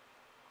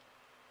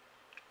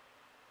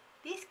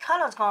 These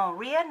colors going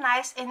real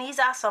nice, and these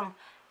are some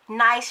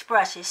nice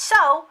brushes.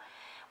 So,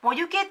 when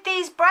you get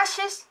these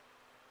brushes,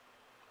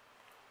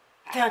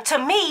 to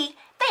me,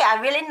 they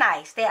are really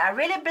nice. They are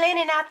really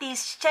blending out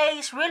these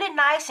shades really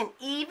nice and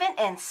even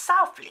and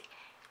softly.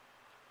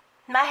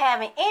 Not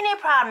having any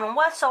problem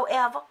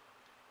whatsoever.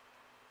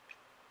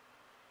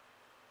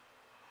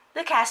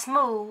 Look how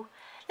smooth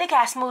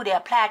they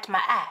apply to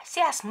my eye.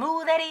 See how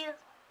smooth that is?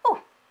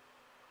 Ooh.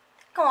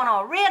 Going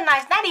on real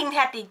nice. Not even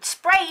have to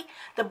spray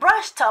the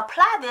brush to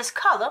apply this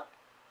color.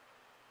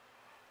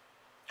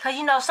 Because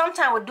you know,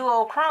 sometimes with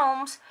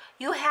duochromes,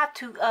 you have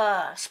to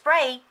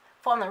spray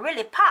for them to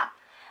really pop.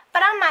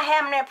 But I'm not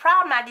having that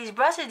problem now.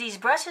 These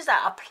brushes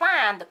are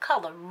applying the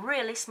color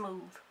really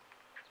smooth.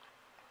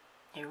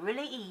 It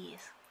really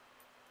is.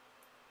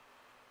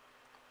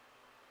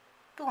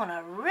 Doing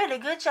a really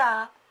good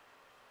job.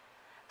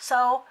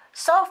 So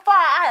far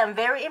I am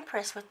very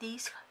impressed with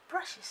these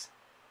brushes.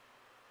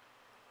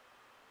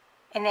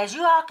 And as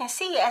you all can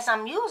see, as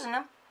I'm using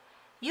them,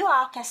 you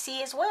all can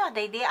see as well,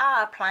 they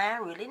are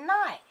applying really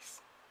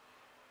nice.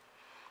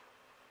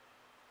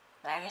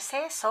 Like I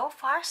said, so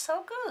far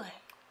so good.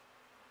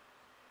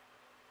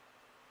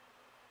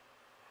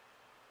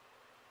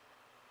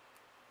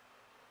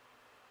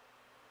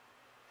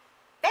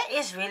 That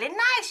is really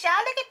nice,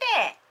 y'all. Look at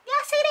that.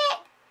 Y'all see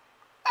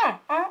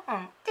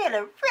that? Did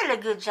a really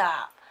good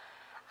job.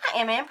 I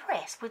am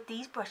impressed with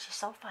these brushes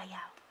so far,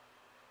 y'all.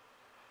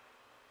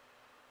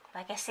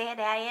 Like I said,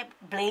 I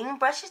at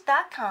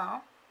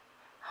blingbrushes.com.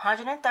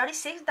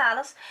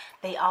 $136.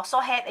 They also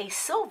had a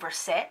silver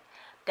set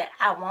that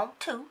I want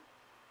too.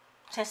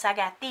 Since I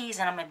got these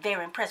and I'm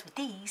very impressed with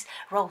these,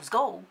 rose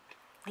gold.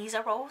 These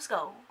are rose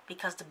gold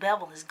because the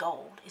bevel is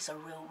gold. It's a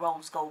real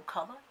rose gold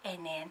color.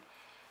 And then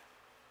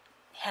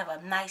have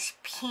a nice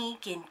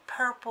pink and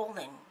purple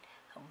and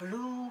a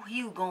blue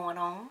hue going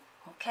on.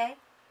 Okay.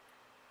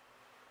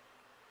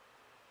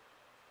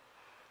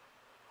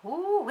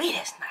 Ooh,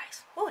 that's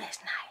nice. Ooh, that's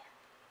nice.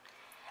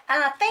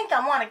 And I think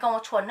I want to go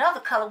into another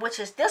color, which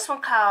is this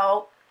one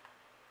called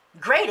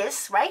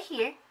Greatest right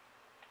here.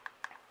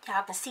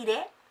 Y'all can see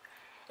that.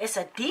 It's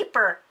a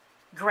deeper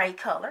gray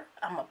color.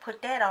 I'm going to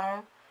put that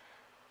on,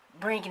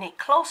 bringing it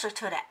closer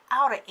to the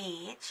outer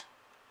edge.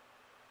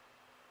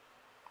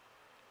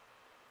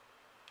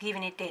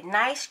 Giving it that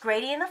nice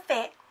gradient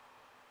effect.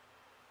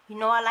 You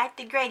know I like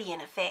the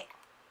gradient effect.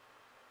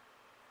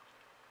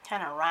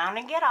 Kind of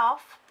rounding it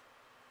off.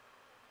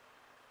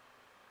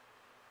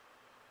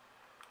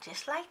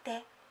 Just like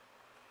that.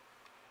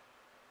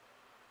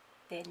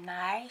 That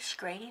nice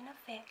gradient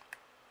effect.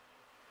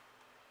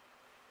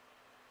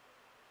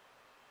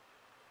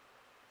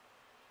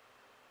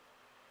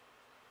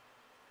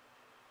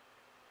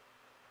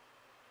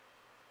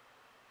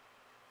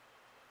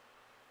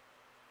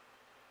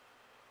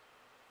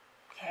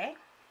 Okay.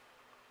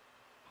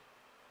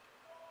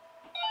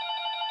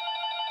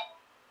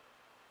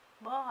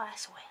 Boy, I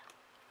swear.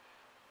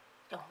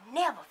 Don't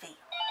never feel.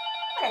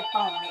 Where that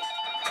phone is?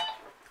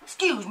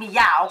 Excuse me,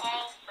 y'all.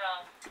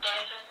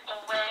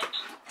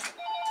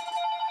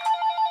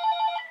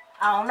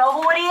 I don't know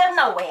who it is,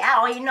 no way. I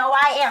don't even know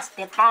why I answered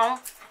that phone.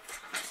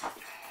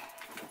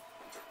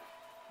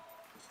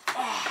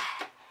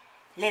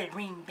 Let it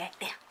ring back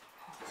there.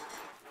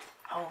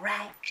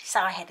 Alright.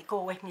 Sorry I had to go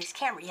away from this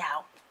camera,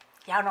 y'all.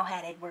 Y'all know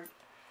how that works.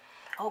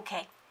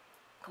 Okay.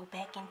 Go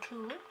back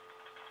into it.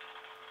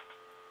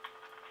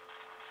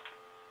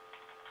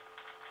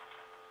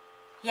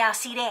 Y'all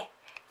see that?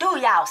 Do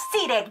y'all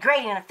see that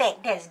gradient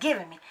effect that's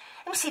giving me?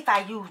 Let me see if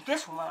I use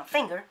this one with my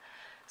finger.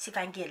 See if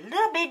I can get a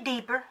little bit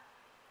deeper.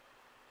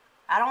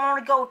 I don't want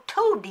to go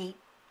too deep.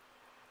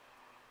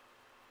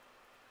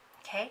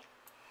 Okay.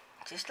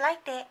 Just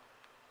like that.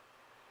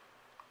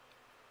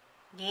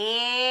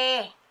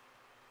 Yeah.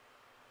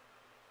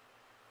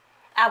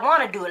 I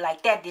want to do it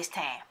like that this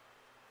time.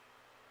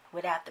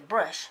 Without the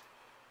brush.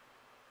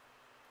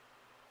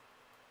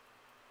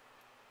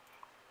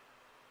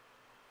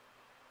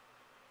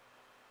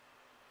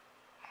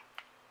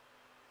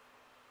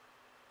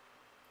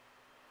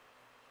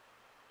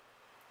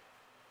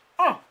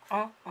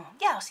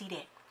 Y'all see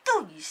that?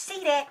 Do you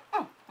see that?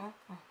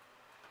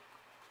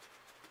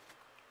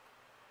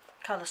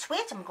 Color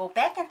switch. I'm going to go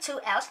back into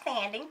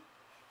Outstanding.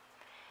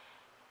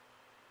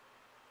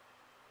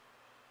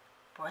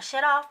 Brush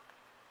it off.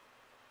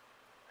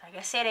 Like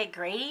I said, a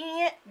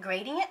gradient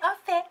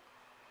effect.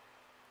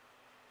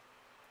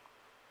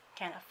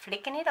 Kind of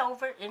flicking it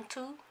over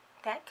into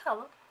that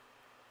color.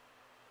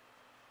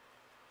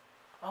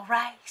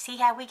 Alright, see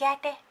how we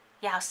got that?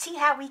 Y'all see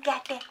how we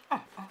got that?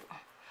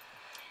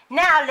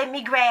 Now let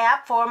me grab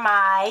for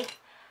my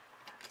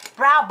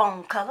brow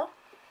bone color,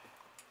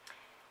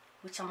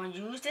 which I'm going to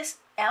use this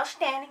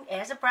Outstanding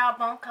as a brow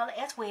bone color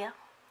as well.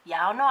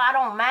 Y'all know I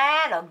don't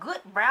mind a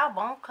good brow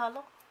bone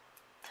color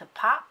to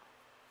pop.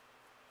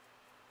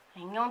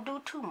 Ain't going to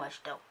do too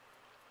much though.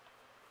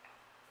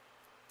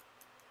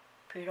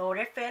 Put it over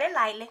there fairly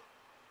lightly.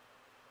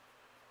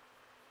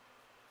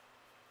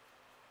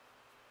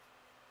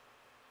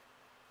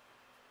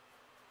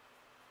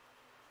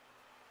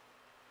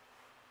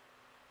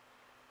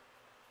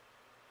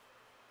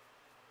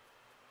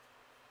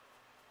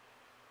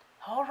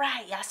 All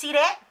right, y'all see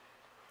that?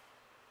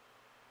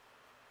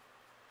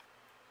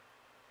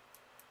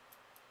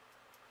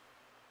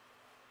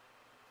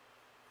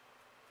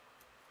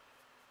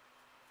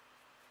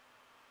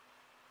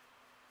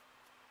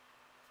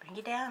 Bring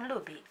it down a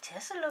little bit,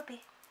 just a little bit.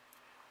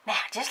 Now,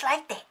 just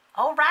like that.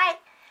 All right.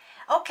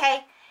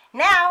 Okay,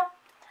 now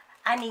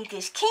I need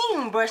this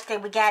king brush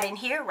that we got in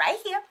here, right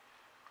here.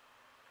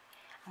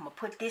 I'm going to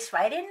put this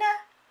right in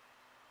there.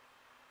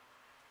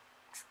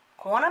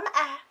 Corner of my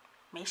eye.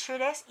 Make sure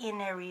that's in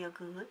there real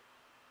good.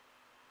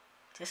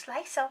 Just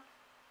like so.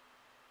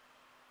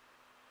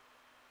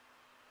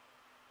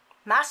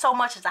 Not so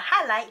much as a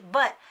highlight,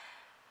 but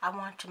I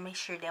want to make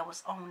sure that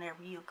was on there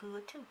real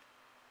good too.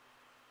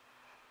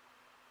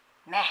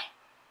 Now,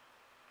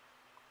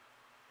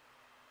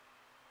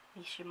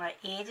 make sure my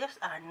edges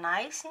are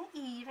nice and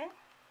even.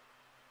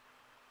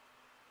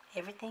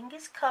 Everything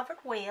is covered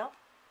well.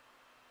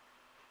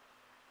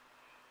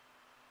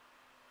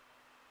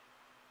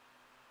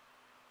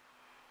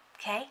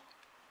 Okay.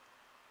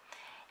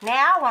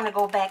 Now I want to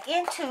go back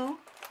into, I'm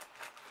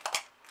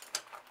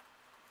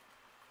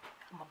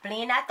going to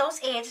blend out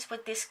those edges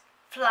with this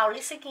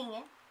Flawless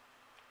again.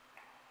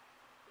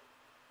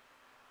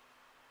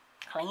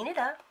 Clean it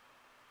up.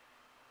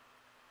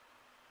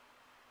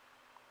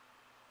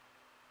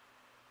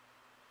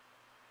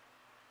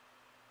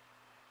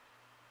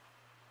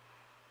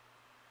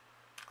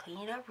 Clean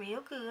it up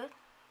real good.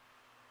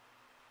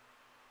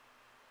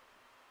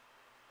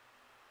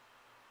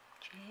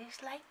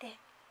 Just like that.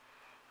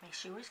 Make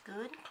sure it's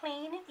good and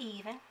clean and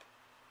even.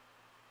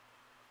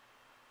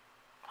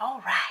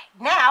 Alright,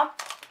 now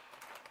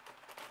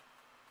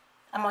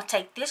I'm going to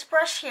take this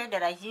brush here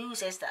that I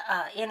use as the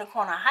inner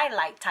corner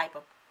highlight type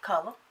of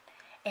color,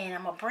 and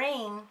I'm going to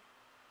bring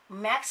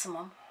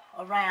maximum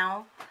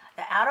around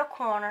the outer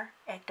corner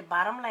at the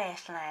bottom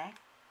lash line.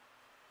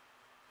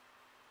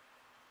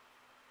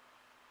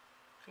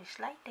 Just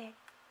like that.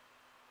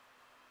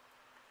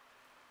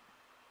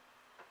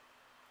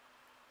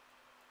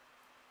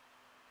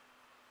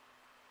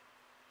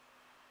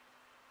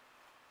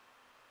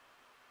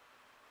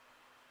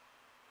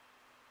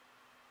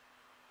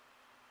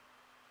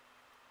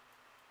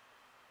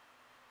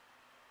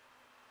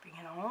 Bring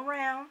it on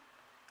around,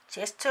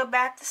 just to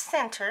about the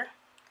center.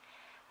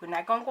 We're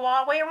not going to go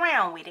all the way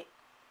around with it.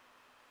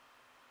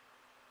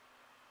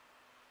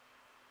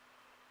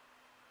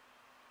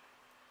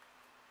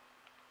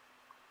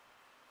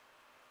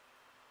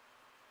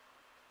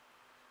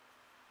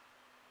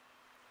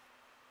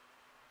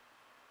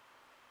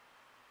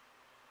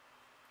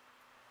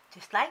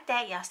 Just like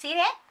that. Y'all see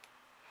that?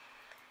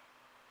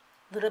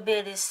 A little bit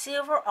of this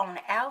silver on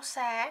the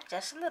outside,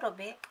 just a little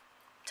bit,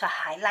 to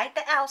highlight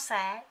the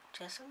outside,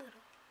 just a little.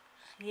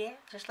 Yeah,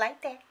 just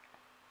like that.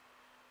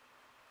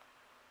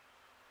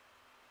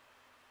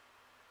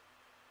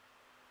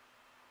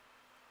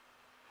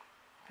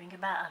 Bring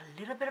about a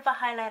little bit of a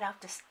highlight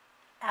off the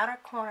outer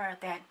corner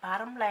of that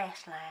bottom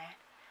lash line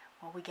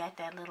where we got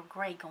that little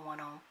gray going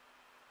on.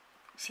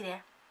 See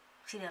that?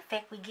 See the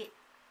effect we get?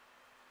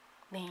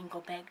 Then go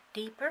back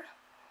deeper.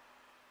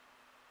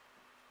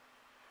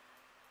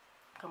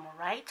 Come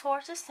right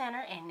towards the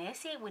center, and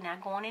that's it. We're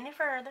not going any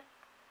further.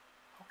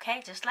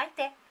 Okay, just like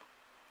that.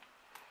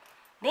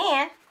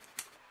 Then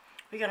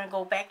we're going to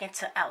go back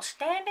into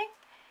Outstanding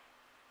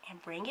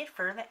and bring it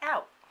further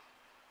out.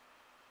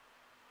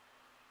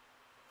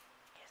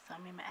 Get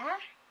some in my eye.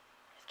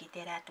 Let's get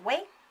that out the way.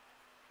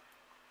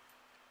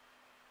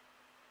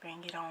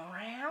 Bring it on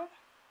around.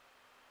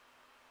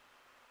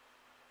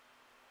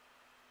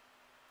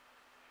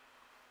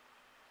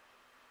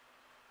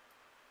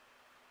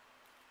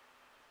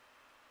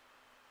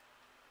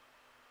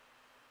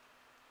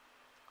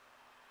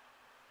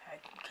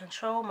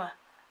 Control my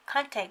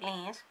contact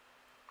lens.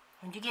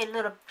 When you get a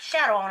little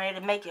shadow on it,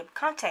 it'll make your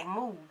contact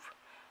move.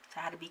 So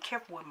I have to be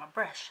careful with my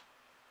brush,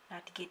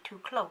 not to get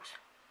too close.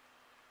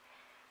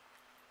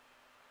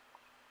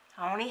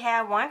 I only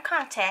have one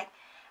contact.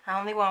 I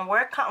only want to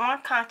wear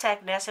one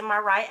contact, that's in my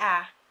right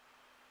eye.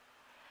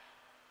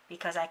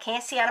 Because I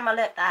can't see out of my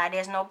left eye,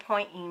 there's no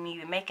point in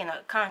me making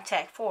a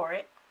contact for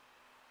it.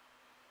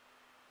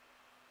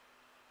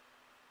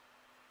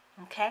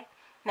 Okay,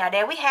 now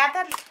there we have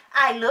the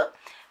eye look.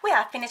 We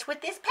are finished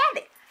with this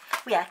palette.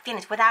 We are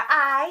finished with our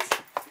eyes.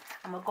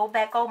 I'm going to go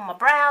back over my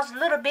brows a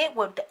little bit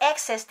with the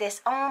excess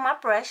that's on my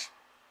brush.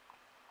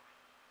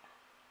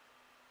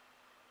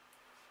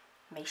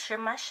 Make sure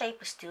my shape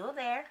is still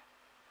there.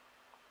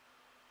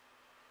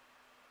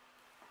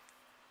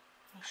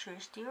 Make sure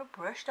it's still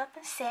brushed up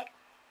and set.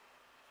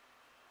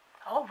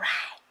 Alright.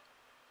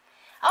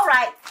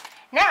 Alright.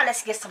 Now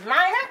let's get some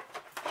liner.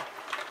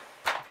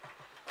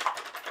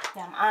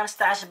 Now my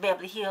Anastasia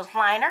Beverly Hills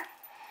liner.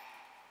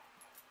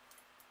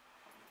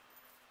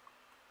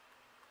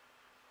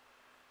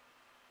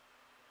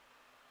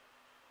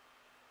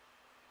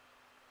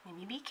 Let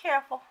me be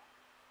careful.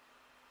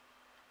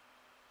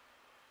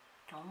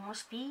 Don't want to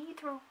speed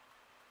through.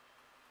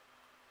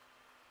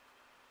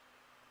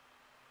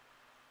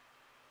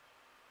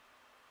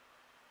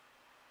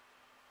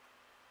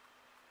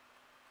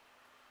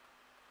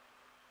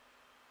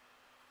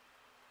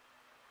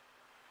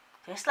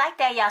 Just like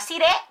that. Y'all see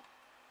that?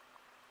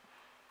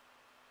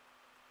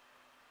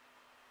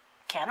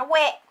 Kind of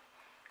wet.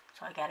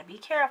 So I got to be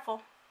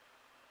careful.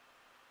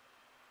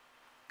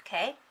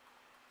 Okay.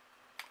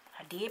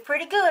 I did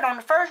pretty good on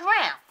the first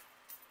round.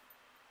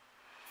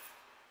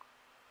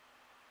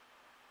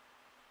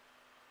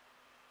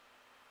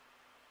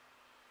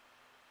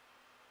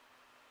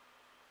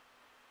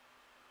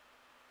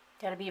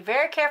 Gotta be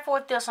very careful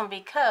with this one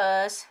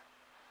because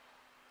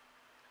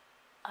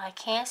I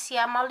can't see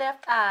out my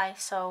left eye,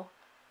 so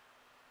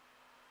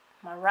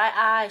my right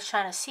eye is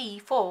trying to see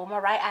full my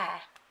right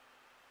eye.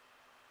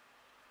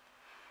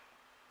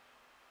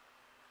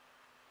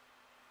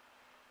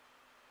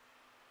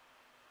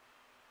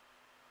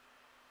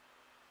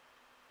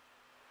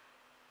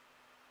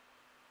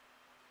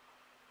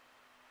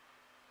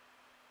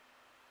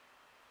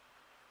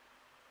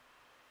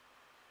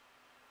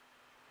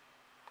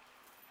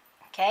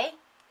 Okay,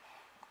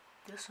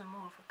 this one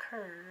more of a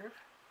curve.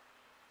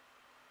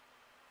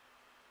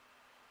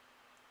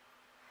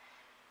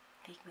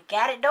 Think we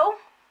got it though?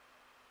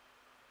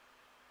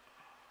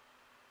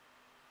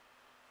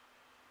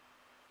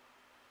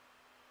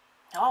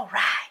 All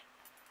right.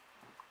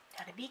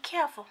 Gotta be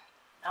careful.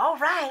 All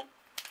right.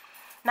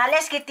 Now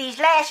let's get these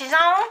lashes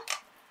on.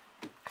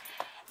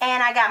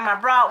 And I got my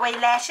Broadway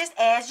lashes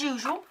as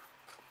usual.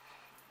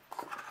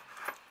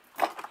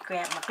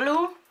 Grab my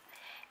glue.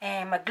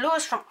 And my glue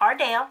is from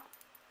Ardell.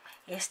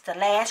 It's the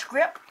Lash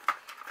Grip.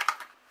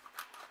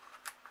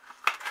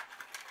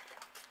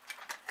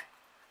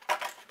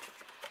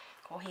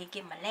 Go ahead and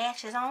get my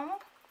lashes on,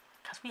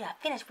 because we are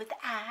finished with the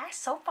eyes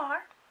so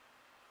far.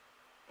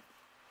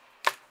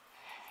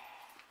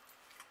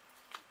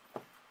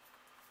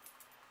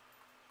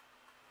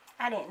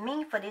 I didn't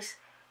mean for this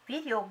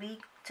video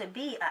to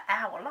be an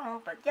hour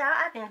long, but y'all,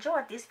 I've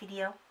enjoyed this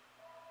video.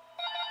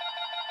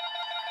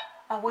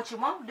 What you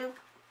want to do?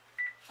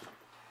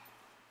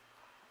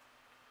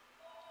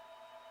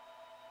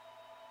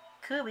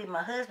 Could be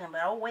my husband,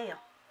 but oh well.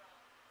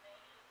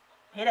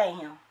 It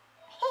ain't him.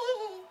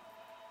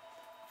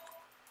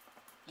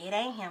 It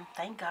ain't him,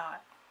 thank God.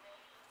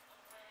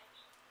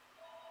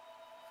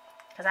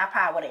 Because I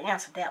probably would have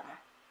answered that one.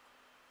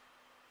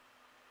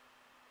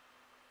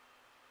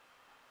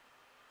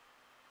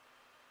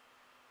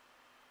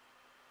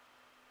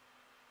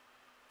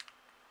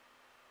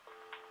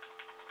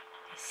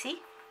 See?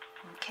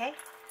 Okay.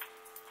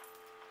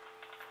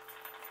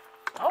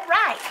 All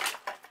right.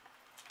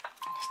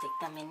 Stick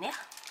them in there.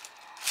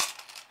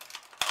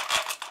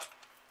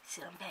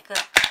 Sit them back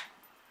up.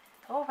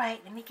 All right,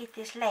 let me get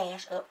this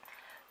lash up.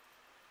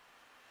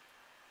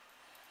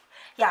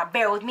 Y'all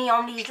bear with me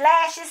on these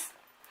lashes.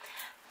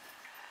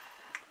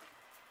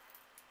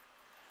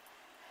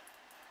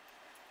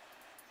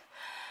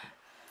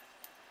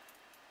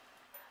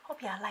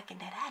 Hope y'all liking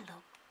that eye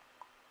look.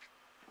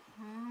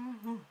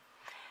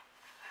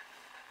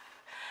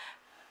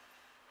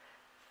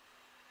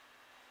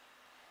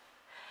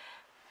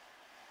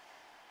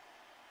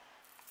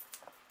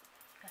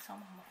 Got some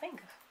on my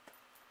fingers.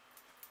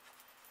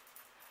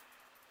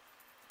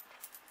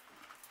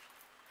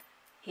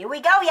 Here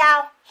we go,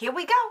 y'all. Here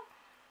we go.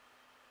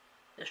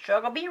 The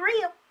struggle be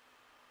real.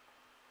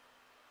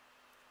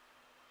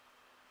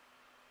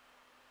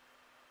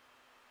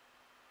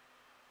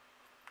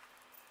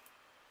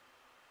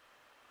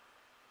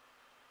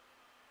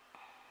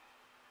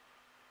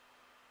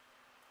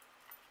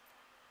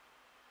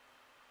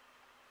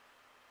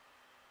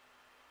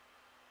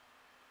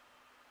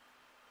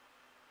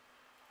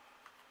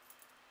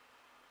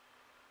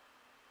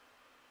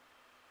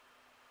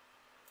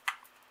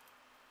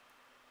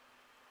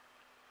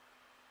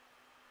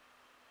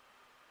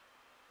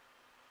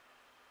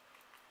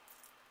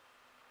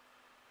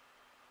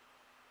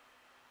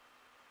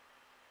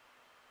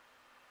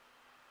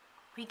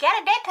 We got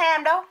it that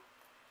time, though.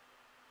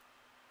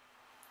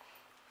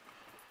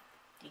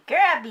 The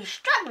girl be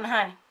struggling,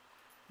 honey.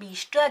 Be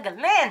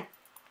struggling.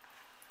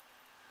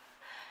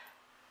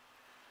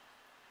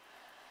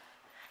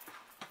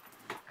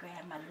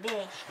 Grab my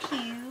lash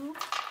cube.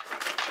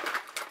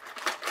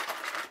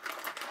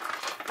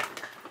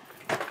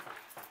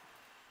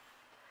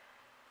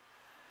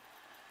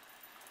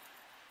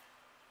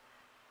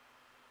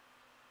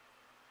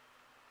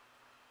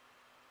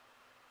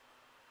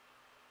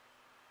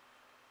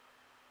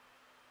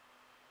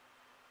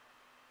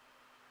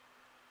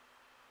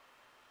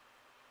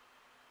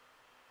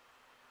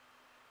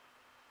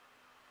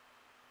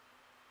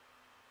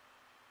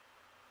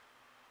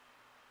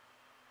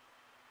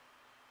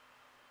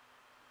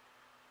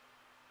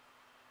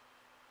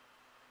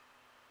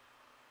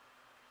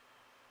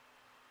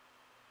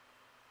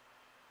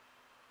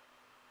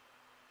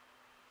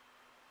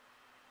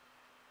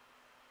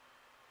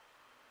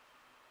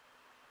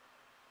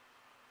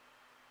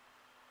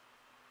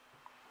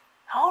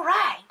 All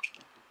right.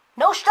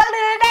 No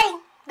struggling today.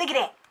 Look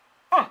at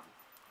that.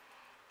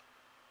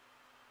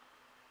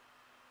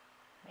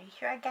 Make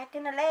sure I got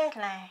in the lash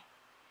line.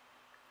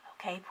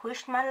 Okay,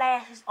 push my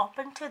lashes up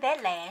into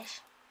that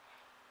lash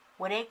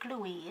where that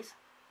glue is.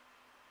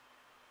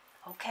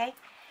 Okay.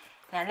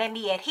 Now let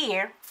me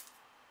adhere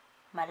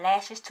my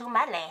lashes to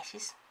my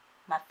lashes,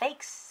 my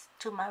fakes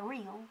to my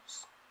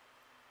reals.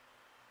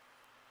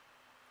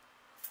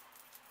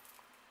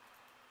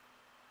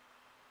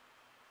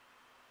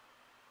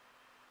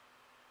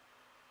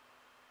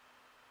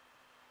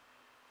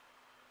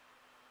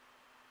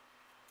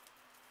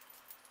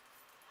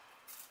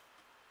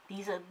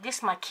 This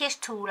is my kiss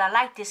tool. I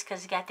like this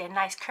because it got that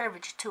nice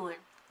curvature to it,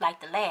 like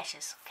the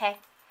lashes, okay?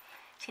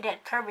 See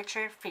that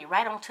curvature fit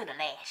right onto the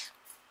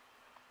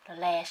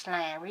lash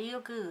line real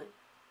good.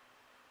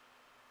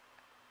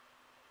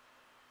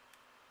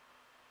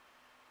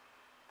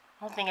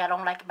 One thing I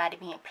don't like about it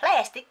being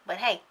plastic, but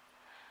hey,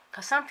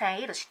 because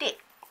sometimes it'll stick.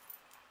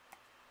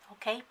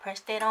 Okay,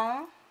 press that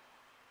on.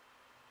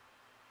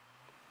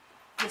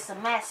 Get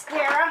some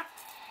mascara.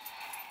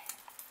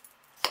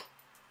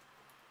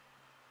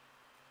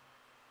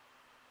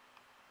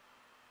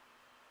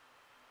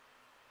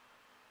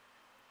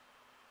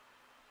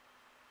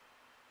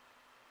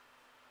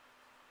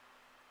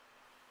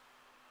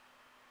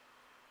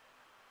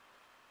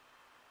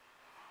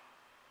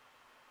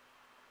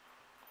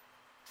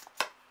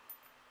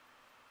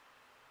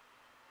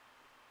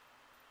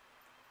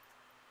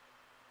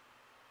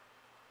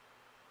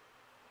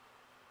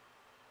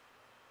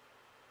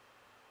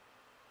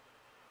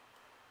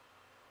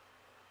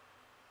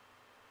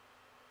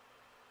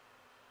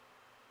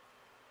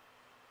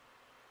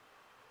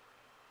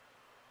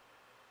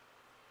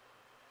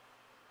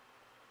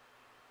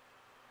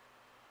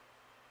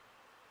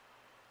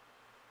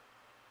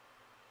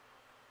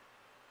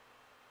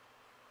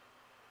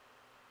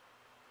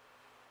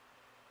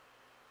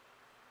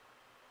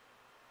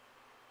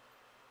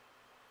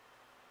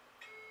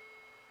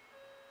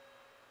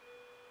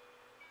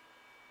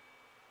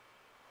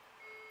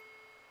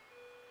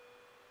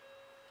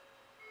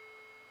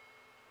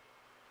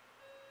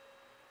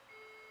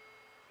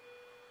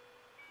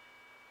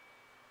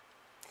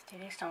 Get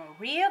this on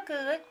real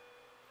good.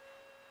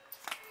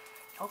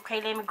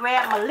 Okay, let me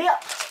grab my lip.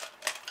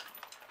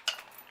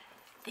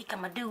 Think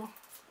I'm gonna do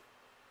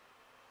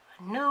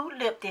a nude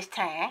lip this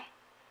time.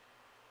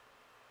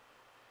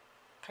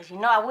 Cause you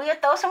know I will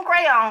throw some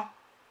gray on.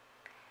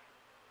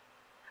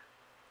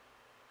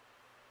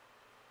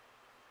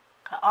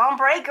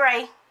 Ombre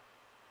gray.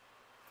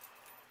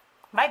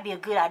 Might be a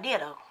good idea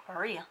though,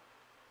 for real.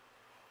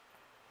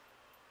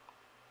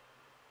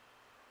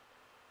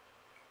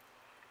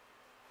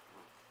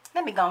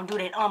 Let me go and do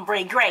that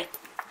ombre gray.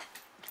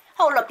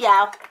 Hold up,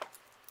 y'all.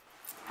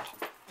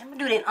 Let me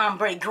do that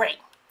ombre gray.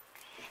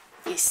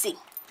 You see.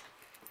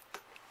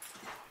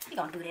 We're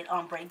gonna do that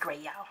ombre gray,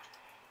 y'all.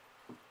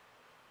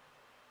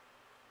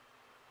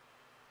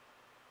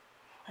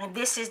 And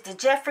this is the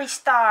Jeffree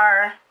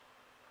Star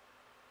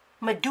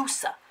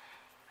Medusa.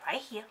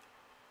 Right here.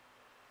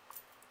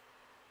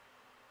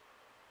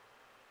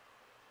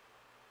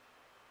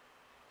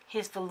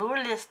 His velour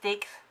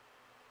lipsticks.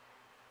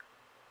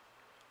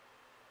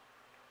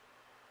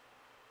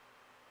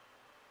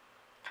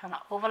 Kind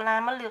of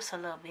overline my lips a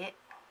little bit.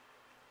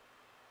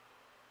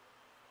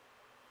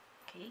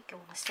 Okay, go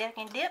in the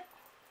second dip.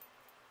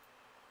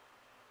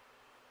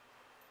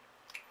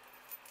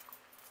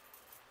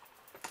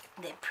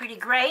 That pretty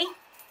gray.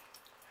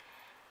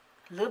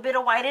 A little bit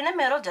of white in the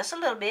middle, just a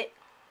little bit.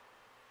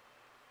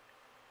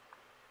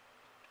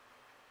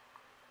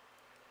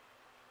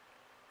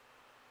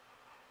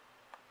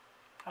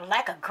 I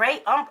like a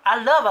gray,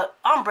 I love an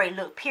ombre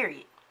look,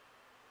 period.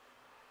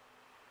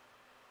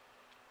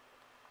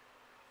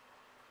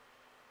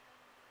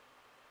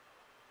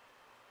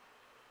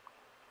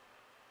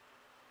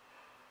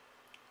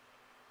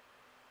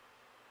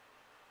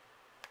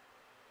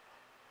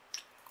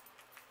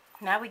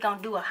 Now we're going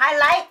to do a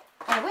highlight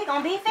and we're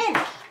going to be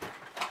finished.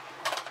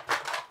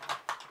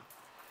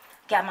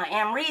 Got my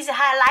Amrezy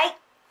highlight.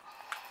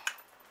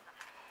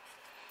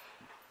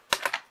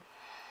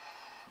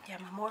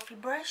 Got my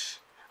Morphe brush.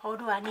 Or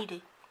do I need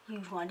to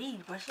use one of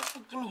these brushes?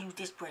 Let me use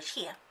this brush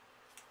here.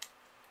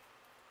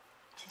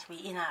 Since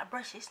we're in our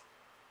brushes.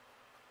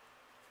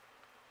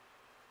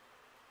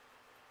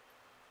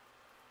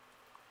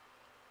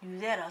 Use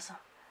that as a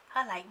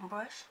highlighting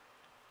brush.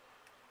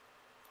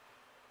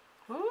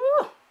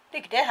 Ooh!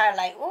 Look at that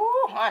highlight.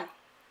 Ooh, honey.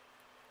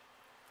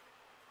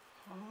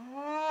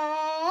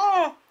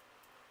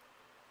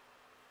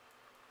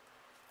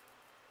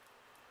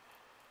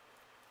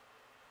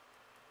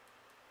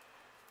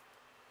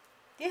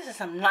 These are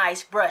some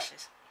nice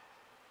brushes.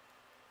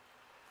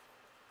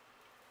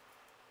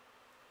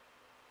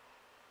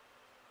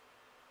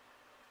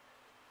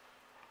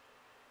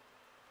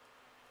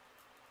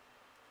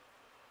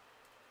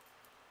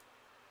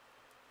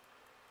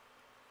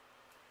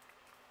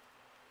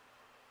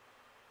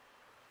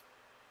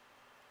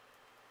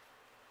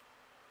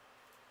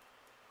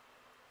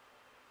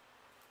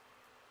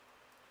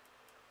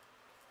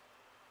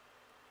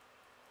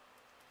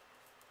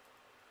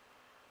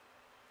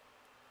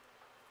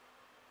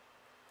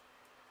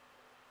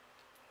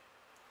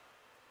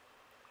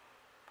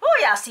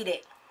 Y'all see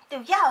that? Do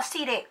y'all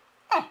see that?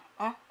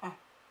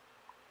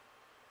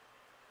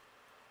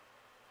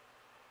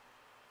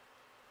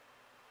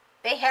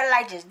 They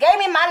Headlight just gave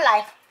me my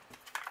life.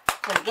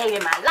 But it gave me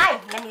my life.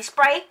 Let me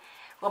spray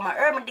with my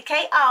Urban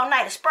Decay All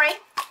Nighter spray.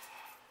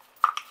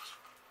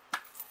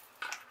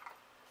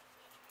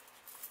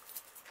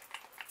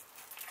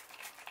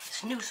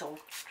 It's new, so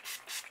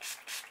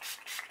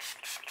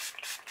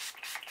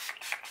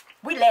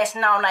we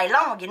lasting all night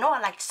long. You know I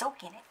like to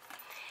soak in it.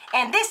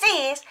 And this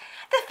is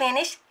the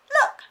finished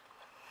look.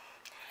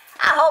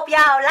 I hope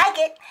y'all like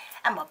it.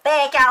 I'm going to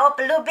bag y'all up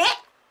a little bit.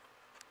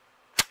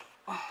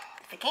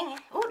 If I can.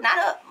 Ooh, not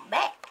up.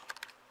 Back.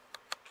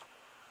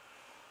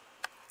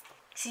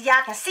 See,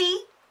 y'all can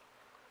see.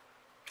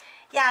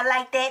 Y'all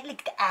like that? Look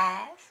at the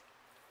eyes.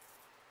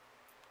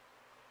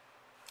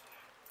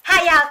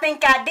 How y'all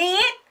think I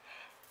did?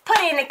 Put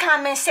it in the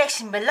comment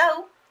section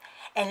below.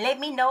 And let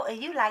me know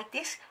if you like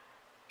this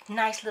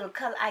nice little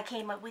color I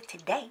came up with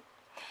today.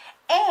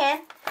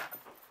 And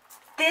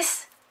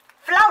this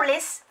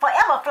flawless,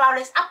 forever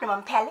flawless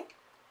Optimum palette.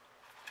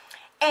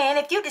 And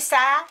if you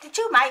decide that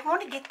you might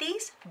want to get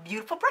these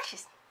beautiful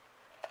brushes.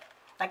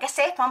 Like I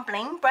said, from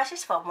Bling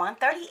brushes for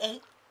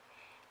 $138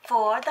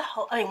 for the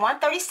whole,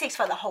 $136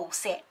 for the whole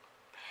set.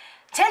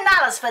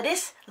 $10 for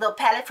this little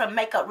palette from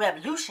Makeup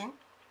Revolution.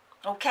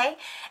 Okay,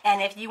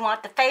 and if you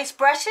want the face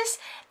brushes,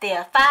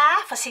 they're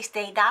 $5 for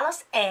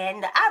 $68,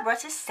 and the eye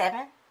brushes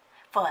 $7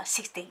 for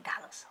 $68.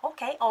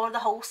 Okay, or the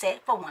whole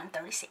set for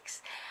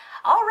 $136.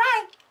 All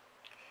right,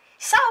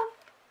 so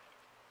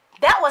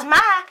that was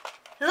my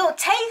little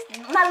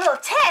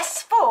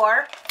test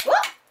for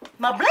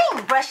my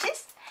Bling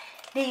brushes.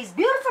 These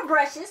beautiful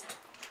brushes.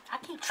 I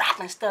keep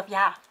dropping stuff,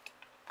 y'all.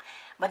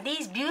 But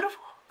these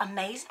beautiful,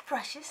 amazing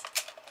brushes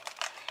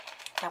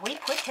that we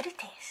put to the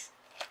test.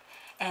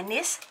 And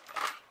this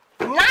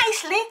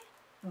nicely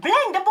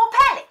blendable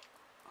palette.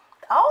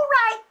 All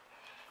right.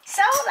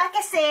 So, like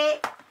I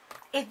said,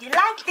 if you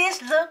like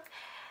this look,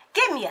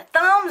 give me a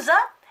thumbs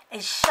up.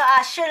 And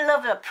I sure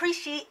love it,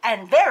 appreciate,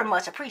 and very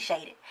much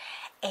appreciate it.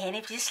 And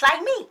if you just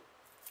like me,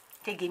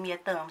 to give me a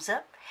thumbs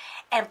up.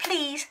 And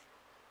please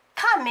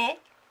comment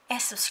and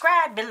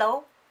subscribe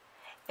below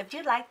if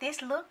you like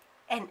this look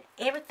and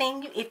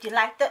everything. If you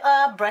like the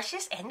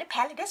brushes and the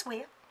palette as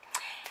well.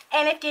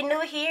 And if you're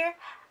new here,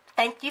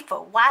 thank you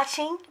for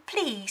watching.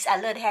 Please,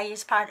 I love to have you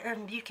as part of the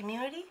Urban Beauty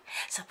community.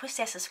 So push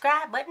that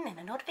subscribe button and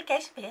the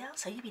notification bell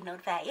so you'll be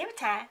notified every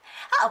time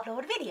I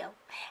upload a video.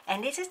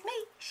 And this is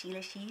me,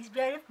 Sheila She's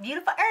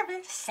Beautiful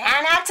Urban.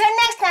 Sign out till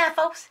next time,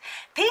 folks.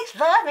 Peace,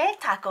 love, and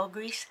taco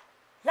grease.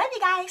 Love you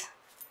guys.